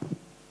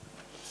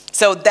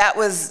 So that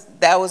was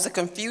a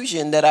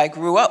confusion that I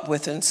grew up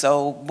with, and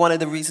so one of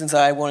the reasons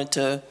I wanted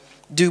to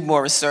do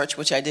more research,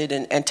 which I did,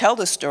 and tell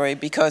the story,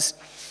 because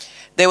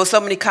there were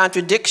so many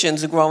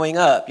contradictions growing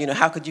up. You know,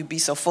 how could you be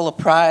so full of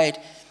pride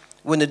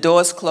when the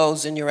door's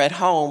closed and you're at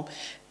home?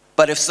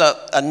 But if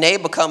a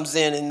neighbor comes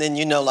in and then,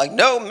 you know, like,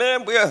 no,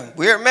 man,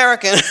 we're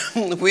American.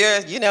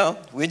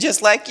 we're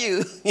just like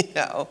you, you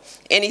know.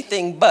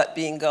 Anything but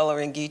being Gullah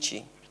and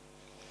Geechee.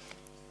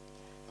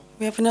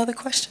 We have another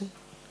question.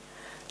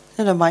 Is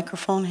there a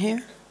microphone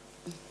here?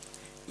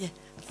 Yeah.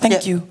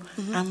 Thank you.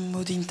 Mm-hmm. I'm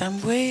Modine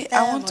Tambwe.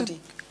 I want to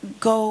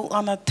go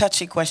on a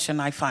touchy question,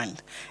 I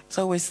find. It's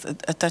always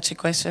a touchy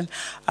question.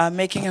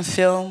 Making a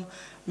film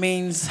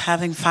means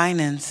having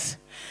finance.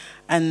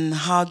 And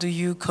how do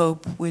you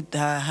cope with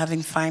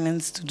having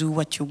finance to do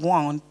what you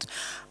want?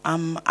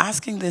 I'm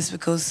asking this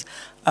because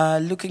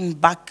looking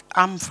back,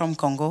 I'm from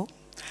Congo,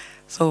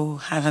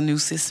 so I have a new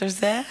sisters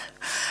there.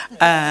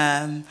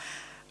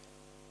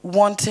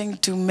 Wanting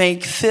to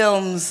make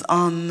films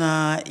on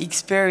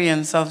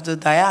experience of the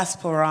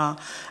diaspora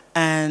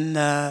and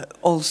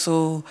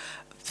also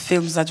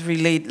films that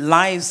relate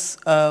lives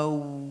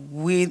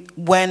with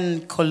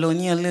when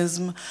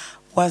colonialism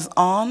was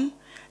on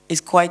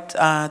is quite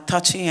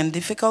touchy and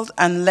difficult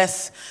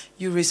unless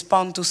you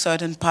respond to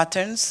certain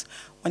patterns.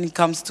 When it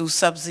comes to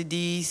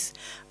subsidies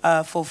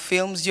for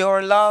films, you're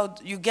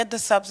allowed, you get the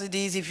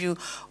subsidies if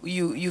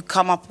you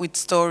come up with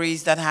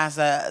stories that has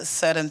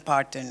certain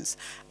patterns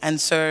and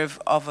serve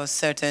of a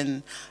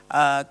certain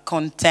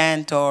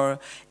content or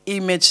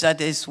image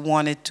that is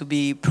wanted to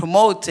be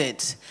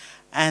promoted.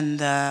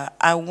 And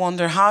I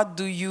wonder, how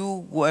do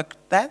you work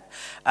that?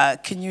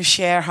 Can you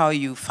share how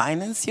you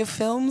finance your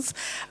films,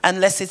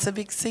 unless it's a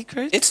big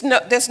secret?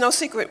 There's no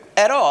secret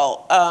at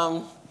all.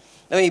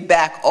 Let me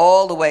back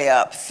all the way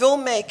up.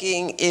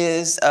 Filmmaking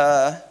is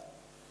a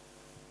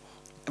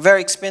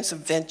very expensive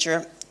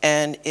venture,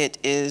 and it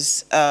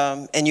is,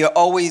 and you're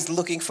always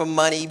looking for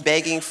money,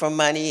 begging for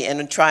money,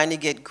 and trying to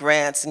get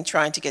grants and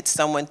trying to get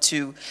someone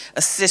to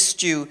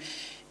assist you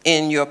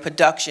in your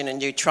production,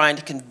 and you're trying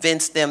to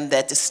convince them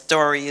that the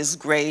story is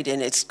great and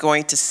it's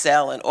going to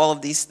sell and all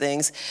of these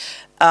things.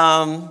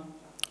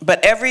 But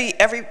every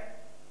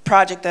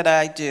project that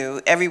I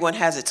do, everyone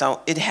has its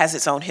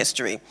own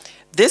history.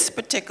 This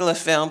particular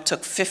film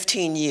took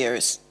 15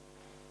 years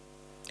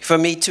for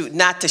me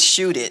not to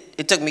shoot it.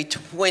 It took me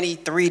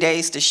 23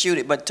 days to shoot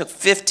it, but it took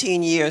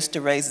 15 years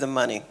to raise the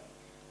money.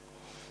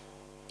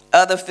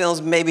 Other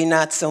films, maybe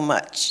not so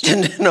much,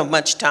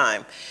 much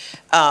time.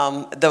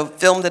 The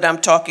film that I'm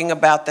talking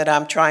about that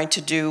I'm trying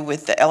to do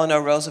with the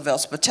Eleanor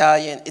Roosevelt's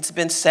Battalion, it's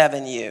been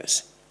 7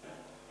 years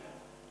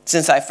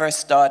since I first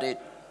started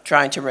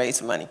trying to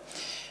raise money.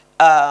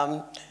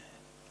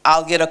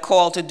 I'll get a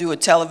call to do a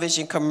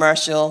television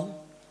commercial.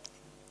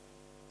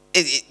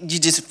 You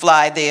just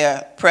fly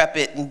there, prep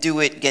it, and do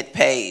it, get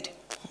paid.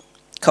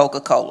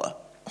 Coca-Cola.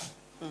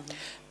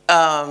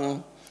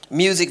 Mm-hmm.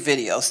 Music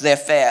videos, they're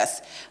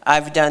fast.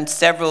 I've done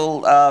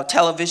several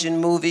television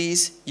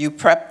movies. You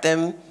prep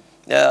them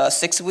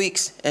 6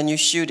 weeks and you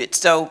shoot it.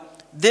 So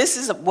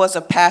this was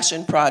a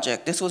passion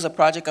project. This was a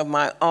project of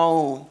my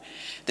own.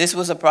 This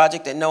was a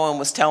project that no one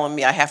was telling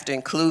me I have to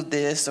include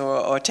this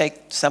or take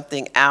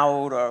something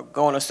out or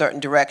go in a certain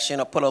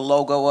direction or put a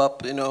logo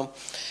up, you know,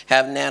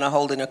 have Nana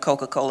holding a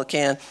Coca-Cola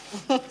can.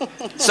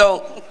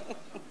 So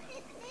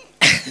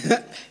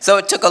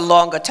it took a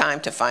longer time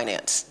to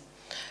finance.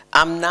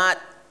 I'm not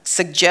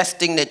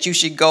suggesting that you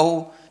should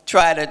go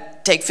try to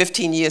take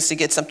 15 years to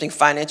get something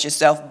financed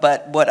yourself,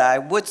 but what I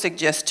would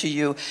suggest to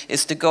you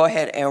is to go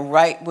ahead and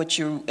write what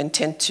you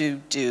intend to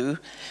do,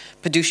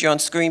 produce your own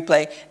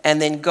screenplay, and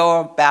then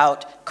go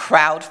about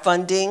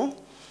crowdfunding,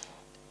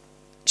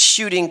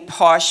 shooting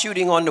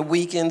on the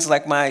weekends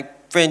like my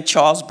friend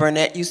Charles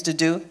Burnett used to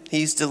do.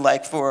 He used to,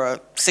 like, for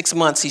 6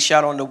 months, he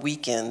shot on the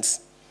weekends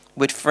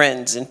with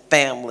friends and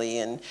family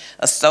and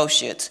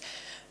associates.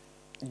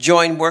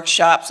 Join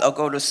workshops or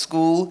go to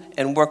school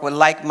and work with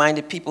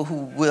like-minded people who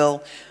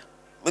will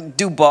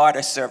do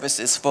barter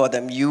services for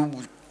them.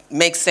 You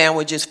make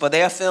sandwiches for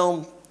their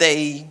film,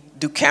 they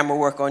do camera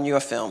work on your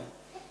film.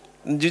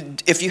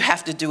 If you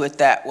have to do it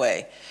that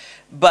way.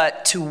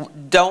 But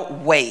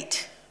don't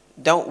wait.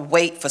 Don't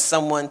wait for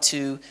someone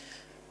to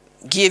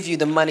give you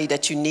the money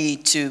that you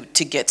need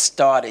to get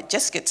started.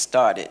 Just get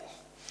started.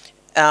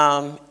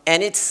 And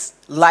it's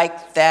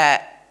like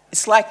that.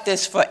 It's like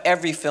this for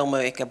every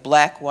filmmaker,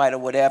 black, white, or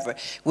whatever.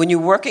 When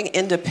you're working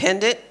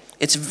independent,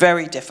 it's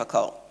very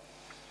difficult.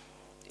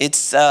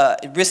 It's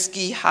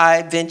risky,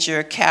 high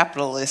venture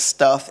capitalist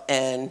stuff.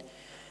 And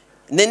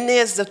then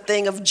there's the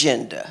thing of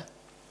gender.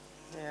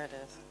 There it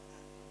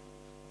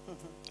is.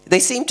 They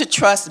seem to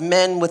trust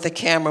men with a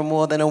camera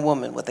more than a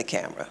woman with a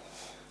camera.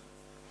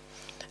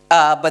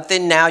 But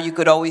then now you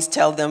could always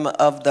tell them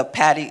of the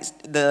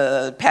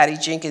Patty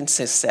Jenkins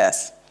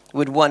success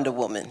with Wonder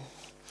Woman.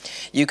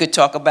 You could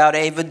talk about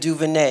Ava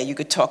DuVernay. You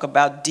could talk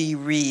about Dee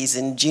Rees,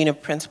 and Gina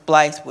Prince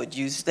Blythe would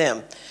use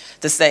them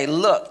to say,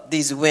 look,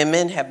 these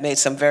women have made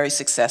some very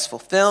successful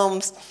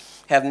films,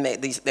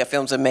 their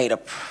films have made a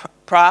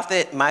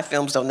profit. My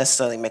films don't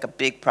necessarily make a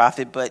big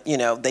profit, but you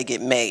know, they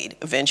get made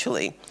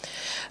eventually.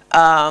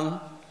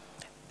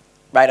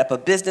 Write up a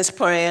business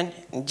plan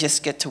and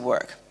just get to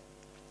work.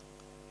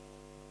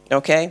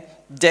 Okay?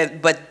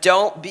 But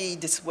don't be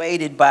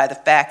dissuaded by the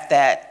fact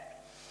that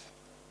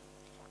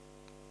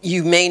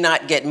you may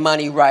not get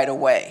money right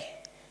away.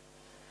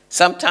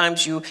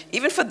 Sometimes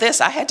even for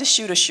this, I had to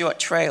shoot a short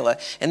trailer,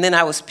 and then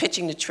I was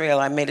pitching the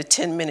trailer. I made a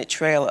 10-minute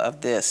trailer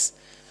of this.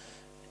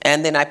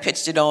 And then I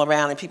pitched it all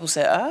around, and people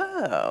said,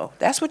 oh,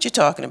 that's what you're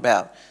talking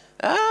about.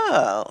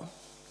 Oh.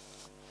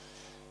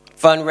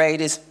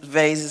 Fundraisers,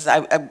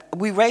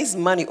 we raised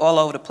money all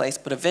over the place,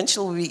 but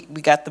eventually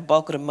we got the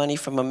bulk of the money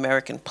from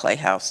American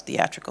Playhouse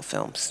theatrical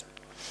films.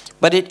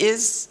 But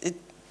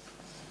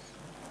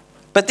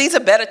but these are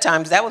better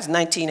times. That was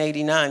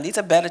 1989. These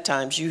are better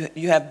times.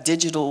 You have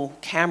digital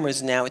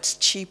cameras now. It's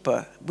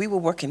cheaper. We were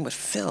working with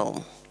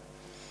film.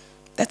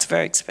 That's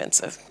very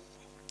expensive.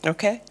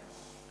 Okay?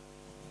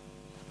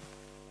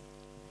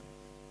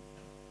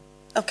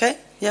 Okay,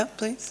 yeah,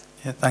 please.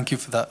 Yeah, thank you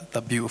for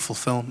that beautiful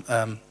film.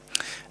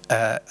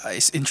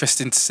 It's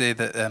interesting to say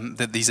that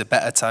that these are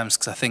better times,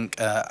 because I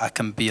think I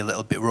can be a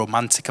little bit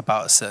romantic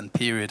about a certain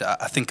period.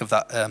 I think of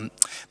that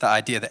that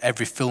idea that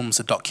every film's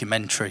a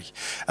documentary.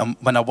 And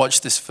when I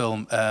watched this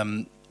film,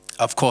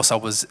 of course I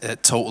was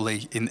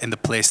totally in the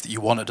place that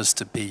you wanted us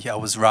to be. I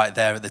was right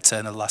there at the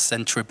turn of the last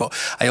century. But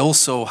I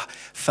also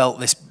felt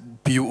this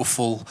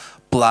beautiful,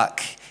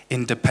 black,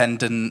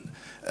 independent,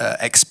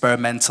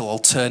 experimental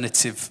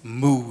alternative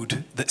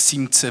mood that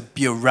seemed to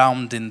be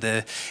around in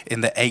the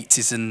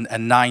 80s and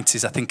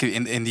 90s. I think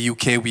in the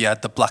UK we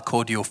had the Black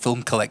Audio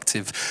Film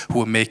Collective, who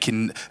were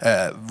making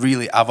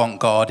really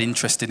avant-garde,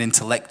 interesting,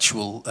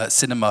 intellectual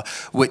cinema,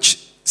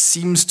 which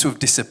seems to have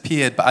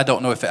disappeared, but I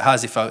don't know if it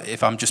has,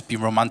 if I'm just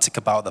being romantic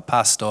about the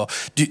past. Or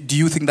do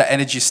you think that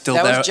energy is still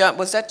there?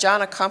 Was that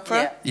John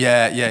Acomfort?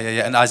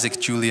 Yeah, and Isaac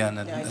Julian.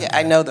 And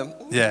I know them.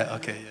 Yeah,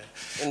 okay,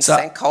 yeah. And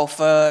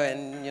Sankofa,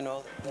 and you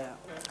know. Yeah.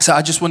 So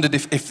I just wondered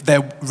if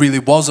there really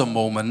was a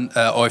moment,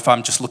 or if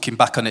I'm just looking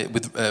back on it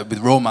with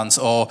romance,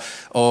 or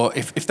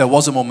if there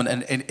was a moment,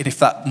 and if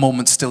that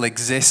moment still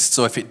exists,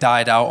 or if it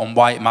died out, and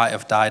why it might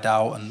have died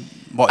out, and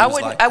what it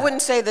was like. I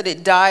wouldn't say that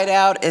it died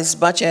out as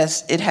much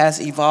as it has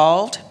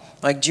evolved.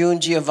 Like June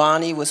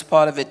Giovanni was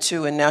part of it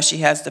too, and now she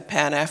has the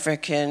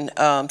Pan-African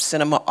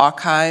Cinema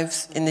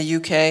Archives in the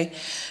UK.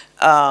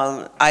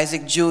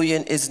 Isaac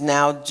Julian is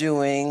now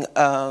doing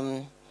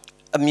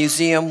a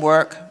museum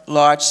work,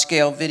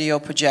 large-scale video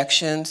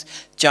projections.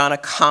 John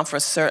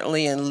Acomfort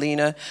certainly and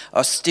Lena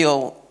are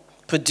still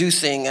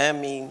producing. I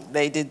mean,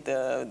 they did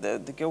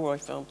the Gilroy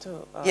film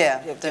too.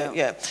 Yeah.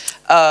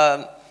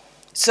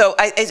 So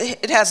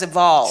it has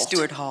evolved.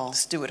 Stuart Hall.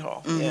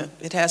 Mm-hmm. Yeah.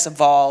 It has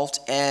evolved,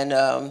 and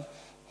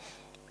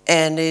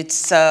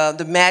it's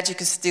the magic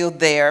is still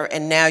there,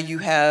 and now you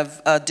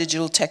have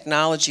digital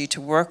technology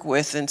to work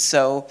with, and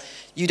so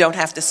you don't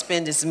have to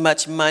spend as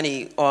much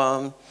money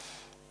on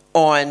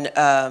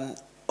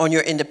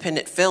your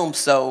independent film.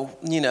 So,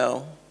 you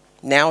know,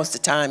 now is the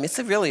time. It's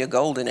really a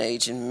golden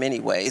age in many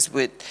ways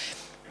with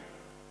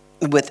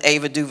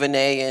Ava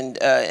DuVernay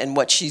and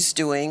what she's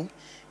doing.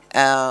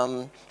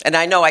 And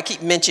I know I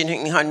keep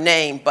mentioning her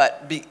name,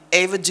 but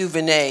Ava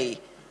DuVernay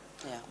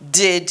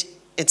did,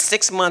 in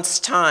 6 months'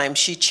 time,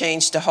 she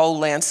changed the whole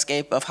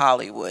landscape of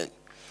Hollywood.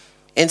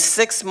 In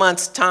 6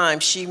 months' time,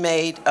 she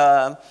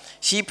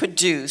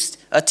produced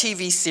a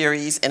TV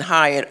series and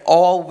hired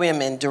all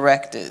women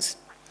directors.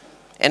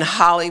 And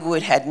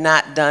Hollywood had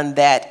not done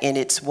that in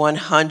its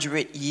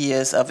 100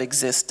 years of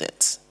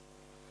existence.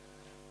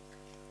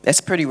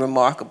 That's pretty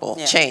remarkable.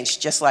 Yeah. Change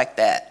just like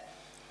that.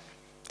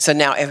 So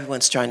now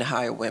everyone's trying to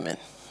hire women.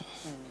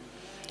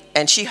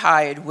 And she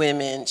hired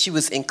women. She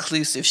was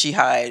inclusive. She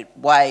hired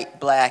white,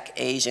 black,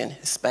 Asian,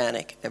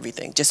 Hispanic,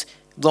 everything. Just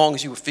as long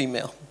as you were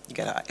female, you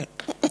got hired.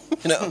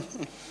 You know.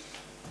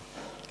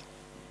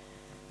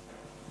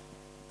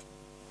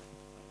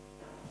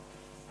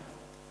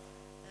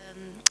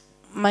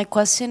 My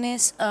question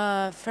is,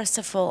 first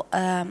of all,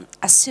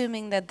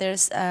 assuming that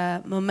there's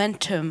a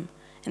momentum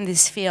in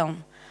this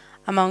film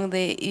among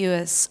the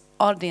U.S.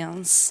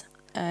 audience,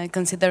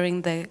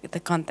 considering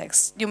the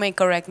context. You may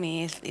correct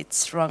me if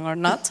it's wrong or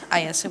not. I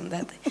assume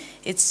that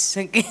it's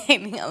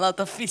gaining a lot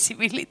of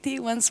visibility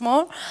once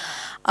more.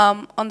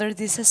 Under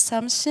this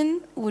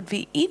assumption, would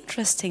be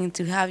interesting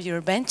to have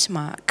your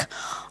benchmark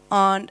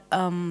on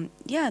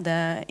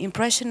the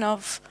impression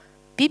of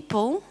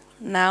people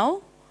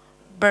now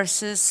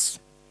versus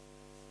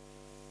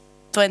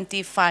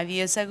 25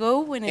 years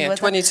ago when it was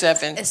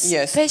 27,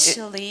 yes.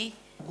 Especially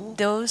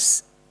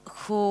those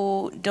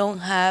who don't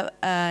have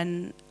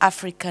an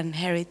African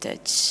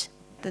heritage.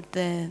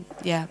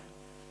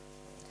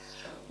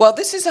 Well,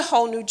 this is a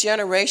whole new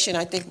generation.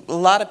 I think a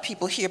lot of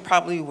people here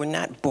probably were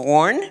not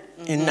born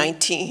in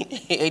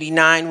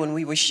 1989 when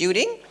we were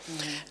shooting.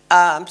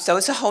 So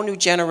it's a whole new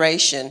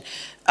generation.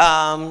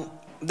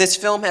 This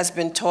film has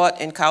been taught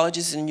in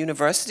colleges and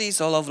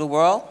universities all over the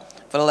world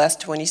for the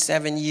last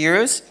 27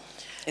 years.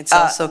 It's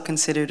also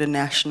considered a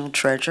national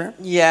treasure.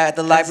 Yeah,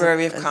 the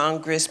Library of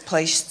Congress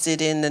placed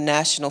it in the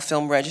National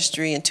Film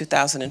Registry in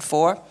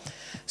 2004.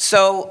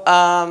 So,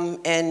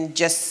 and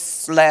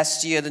just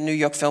last year, the New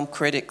York Film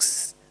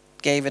Critics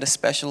gave it a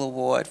special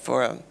award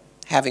for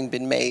having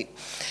been made.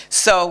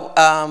 So,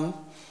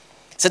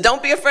 so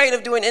don't be afraid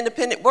of doing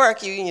independent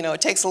work. You know,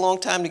 it takes a long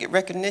time to get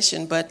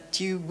recognition, but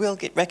you will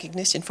get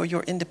recognition for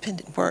your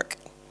independent work.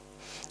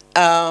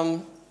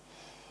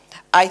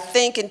 I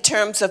think in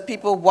terms of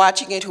people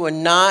watching it who are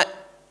not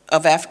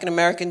of African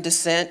American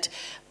descent,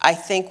 I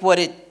think what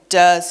it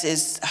does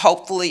is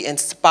hopefully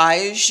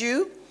inspires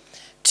you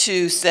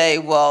to say,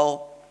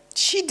 well,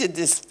 she did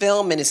this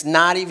film and it's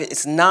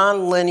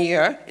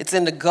non-linear, it's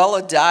in the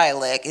Gullah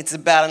dialect, it's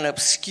about an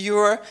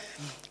obscure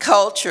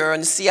culture in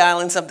the Sea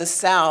Islands of the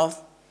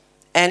South,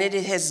 and it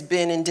has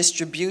been in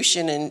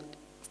distribution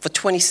for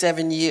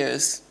 27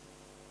 years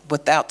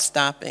without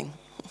stopping.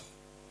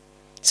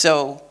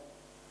 So,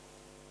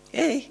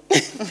 hey,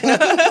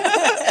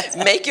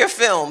 make your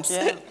films,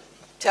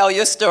 tell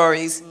your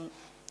stories,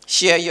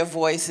 share your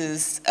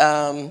voices.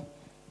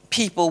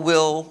 People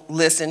will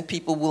listen,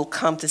 people will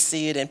come to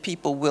see it, and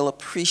people will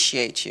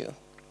appreciate you.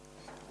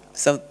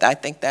 So I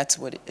think that's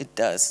what it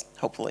does,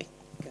 hopefully,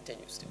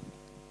 continues to.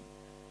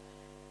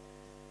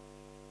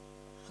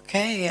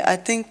 Okay, I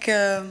think,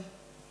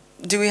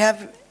 do we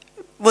have,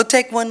 we'll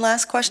take one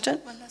last question.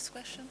 One last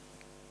question?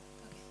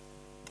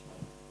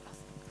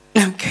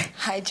 Okay.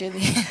 Hi,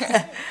 Julie.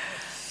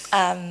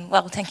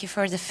 Well, thank you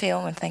for the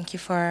film and thank you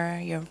for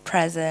your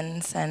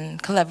presence and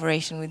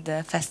collaboration with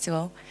the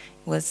festival.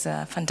 It was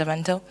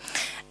fundamental.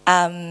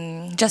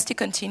 Just to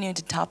continue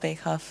the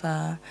topic of,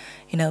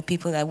 you know,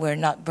 people that were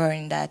not born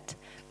in that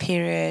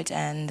period,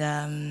 and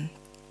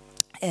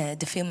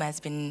the film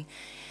has been,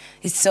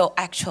 it's so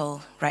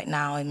actual right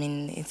now. I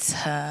mean, it's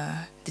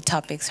the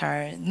topics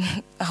are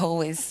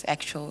always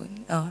actual.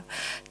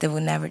 They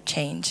will never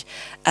change.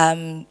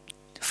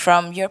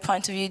 From your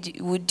point of view,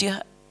 would you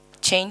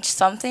change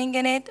something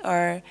in it,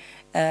 or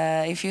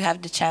if you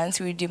have the chance,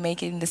 would you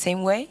make it in the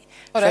same way?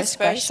 Oh, that's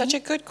such a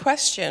good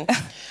question.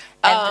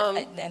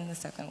 and the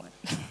second one.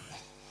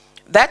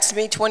 That's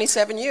me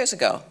 27 years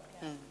ago.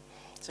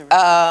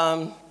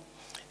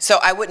 So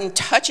I wouldn't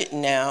touch it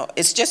now.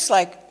 It's just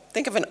like,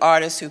 think of an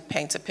artist who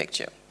paints a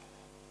picture.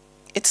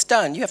 It's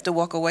done. You have to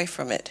walk away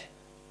from it.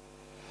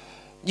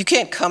 You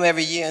can't come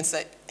every year and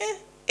say,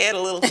 add a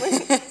little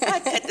thing. I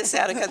cut this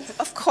out.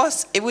 Of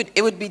course, it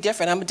would be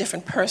different. I'm a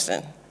different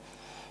person.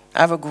 I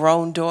have a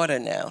grown daughter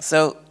now.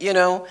 So, you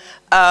know,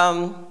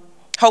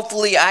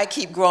 hopefully I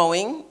keep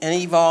growing and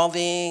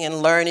evolving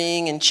and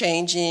learning and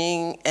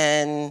changing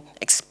and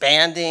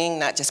expanding,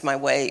 not just my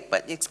weight,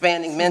 but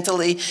expanding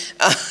mentally,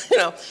 you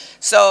know.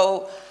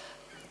 So,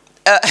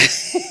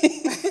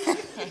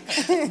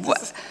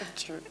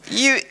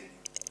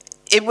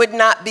 it would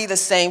not be the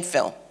same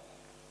film.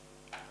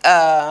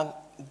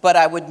 But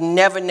I would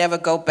never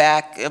go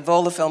back. Of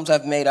all the films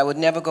I've made, I would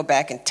never go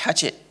back and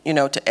touch it, you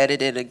know, to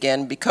edit it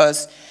again,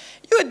 because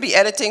you would be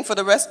editing for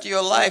the rest of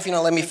your life. You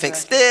know, let me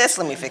fix this,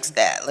 let me fix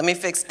that, let me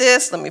fix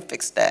this, let me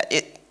fix that.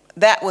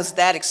 That was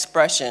that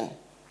expression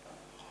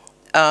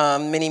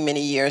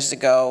many years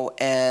ago,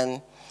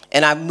 and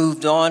I've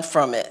moved on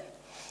from it,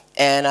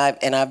 and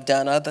I've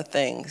done other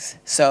things.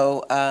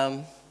 So,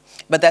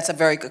 but that's a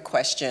very good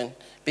question,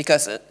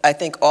 because I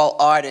think all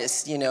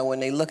artists, you know, when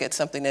they look at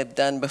something they've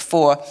done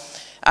before,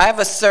 there's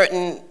a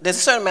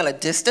certain amount of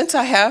distance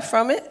I have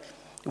from it,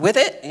 with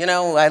it. You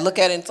know, I look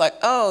at it and it's like,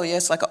 oh, yeah,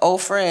 it's like an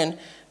old friend,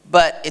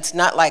 but it's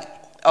not like,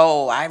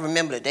 oh, I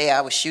remember the day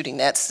I was shooting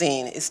that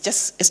scene. It's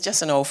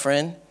just an old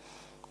friend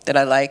that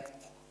I like,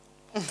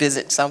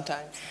 visit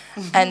sometimes.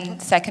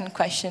 And second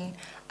question,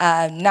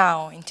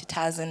 now in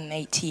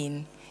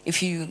 2018,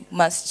 if you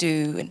must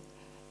do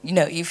you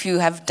know, if you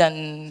have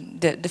done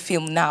the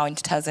film now in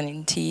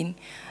 2018,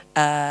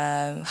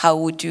 how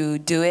would you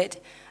do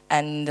it,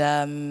 and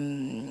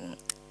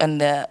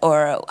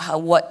or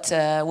what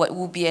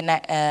would be an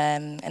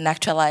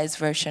actualized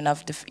version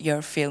of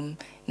your film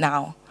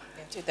now?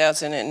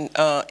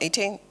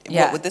 2018?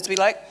 Yeah. What would this be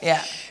like?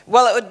 Yeah.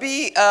 Well, it would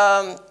be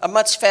a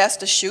much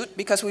faster shoot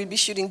because we'd be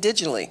shooting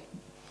digitally.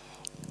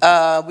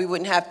 We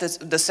wouldn't have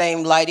the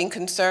same lighting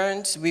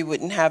concerns. We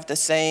wouldn't have the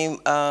same,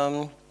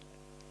 the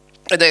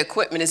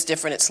equipment is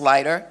different, it's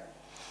lighter.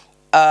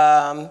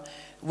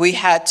 We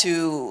had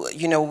to,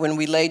 you know, when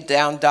we laid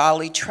down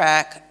dolly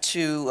track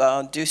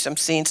to do some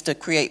scenes to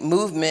create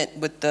movement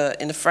with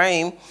in the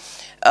frame,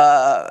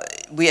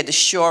 we had to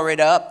shore it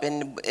up,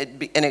 and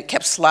it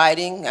kept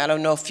sliding. I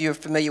don't know if you're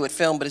familiar with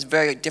film, but it's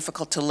very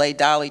difficult to lay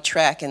dolly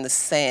track in the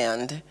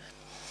sand.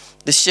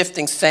 The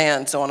shifting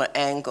sands on an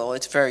angle,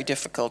 it's very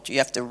difficult. You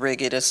have to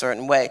rig it a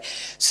certain way.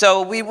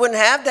 So we wouldn't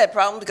have that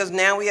problem because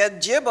now we have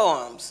jib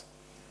arms.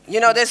 You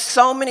know, there's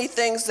so many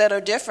things that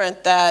are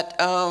different that,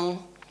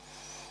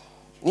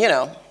 you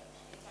know.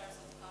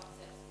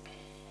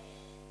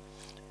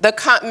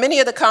 Many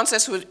of the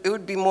concepts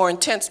would be more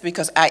intense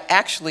because I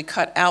actually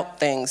cut out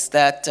things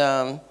that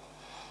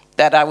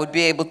that I would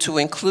be able to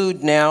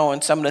include now,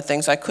 and some of the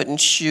things I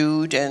couldn't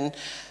shoot, and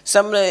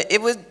some of the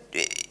it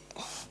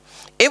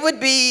would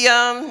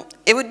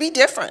be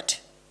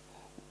different,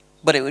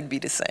 but it would be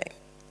the same.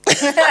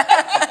 How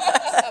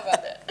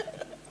about that?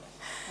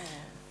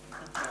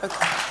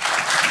 Okay.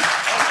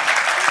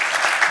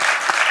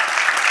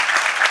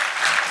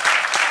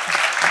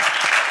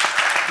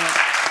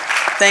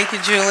 Thank you,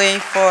 Julie,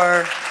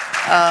 for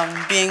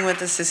being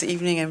with us this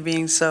evening and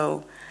being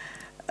so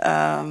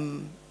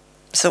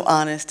so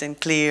honest and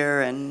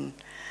clear and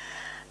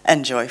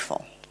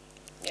joyful.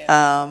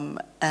 Yeah.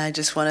 I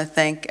just want to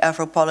thank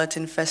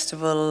Afropolitan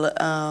Festival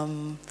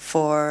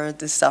for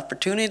this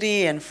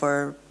opportunity and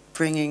for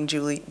bringing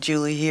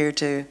Julie here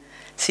to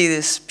see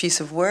this piece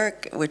of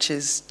work, which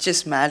is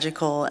just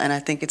magical. And I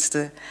think it's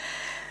the,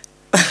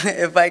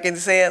 if I can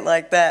say it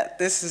like that,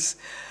 this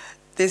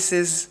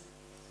is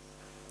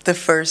the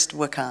first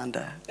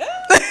Wakanda.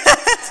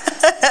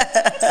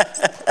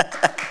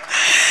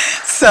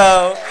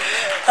 So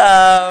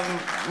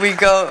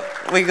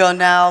we go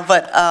now,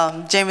 but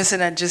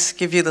Jameson, I just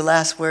give you the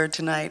last word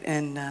tonight,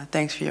 and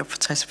thanks for your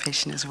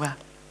participation as well.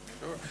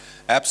 Sure.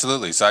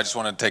 Absolutely. So I just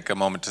want to take a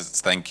moment to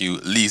thank you,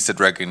 Lise, at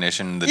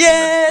Recognition, the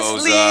yes, team at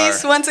BOZAR.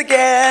 Lise, once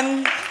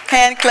again,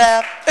 hand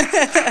clap.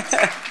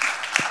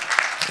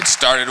 It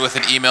started with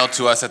an email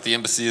to us at the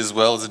embassy as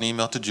well as an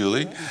email to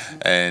Julie,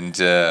 and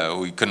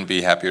we couldn't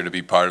be happier to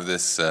be part of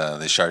this.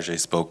 The Chargé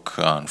spoke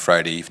on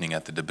Friday evening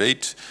at the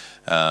debate,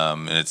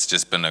 and it's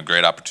just been a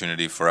great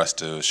opportunity for us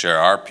to share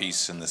our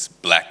piece in this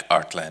Black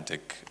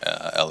Atlantic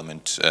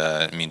element.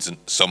 It means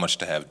so much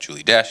to have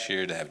Julie Dash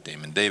here, to have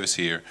Damon Davis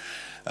here,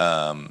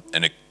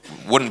 and it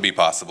wouldn't be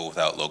possible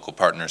without local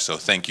partners. So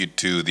thank you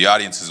to the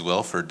audience as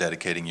well for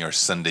dedicating your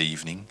Sunday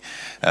evening.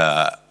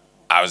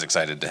 I was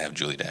excited to have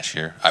Julie Dash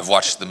here. I've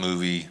watched the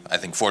movie, I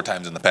think, 4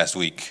 times in the past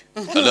week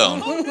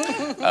alone,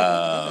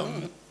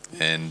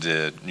 and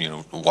you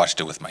know, watched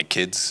it with my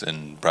kids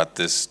and brought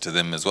this to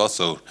them as well.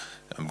 So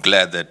I'm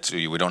glad that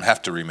we don't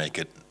have to remake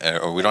it,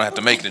 or we don't have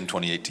to make it in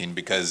 2018,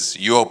 because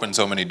you opened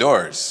so many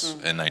doors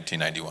in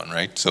 1991,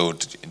 right? So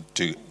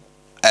to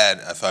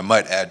add, if I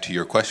might add to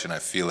your question, I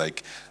feel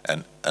like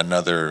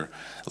another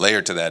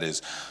layer to that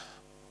is,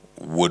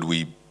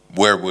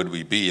 where would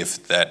we be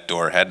if that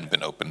door hadn't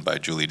been opened by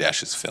Julie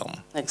Dash's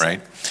film, exactly.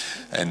 Right?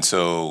 And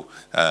so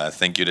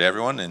thank you to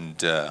everyone, and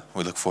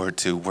we look forward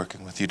to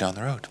working with you down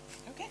the road.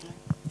 Okay.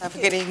 Have a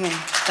good evening.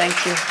 Thank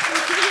you.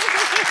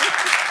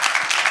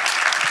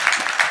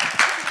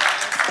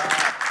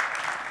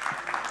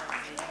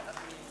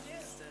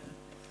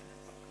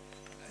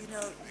 You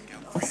know,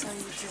 also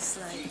you just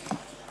like,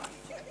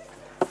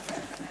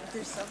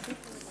 there's something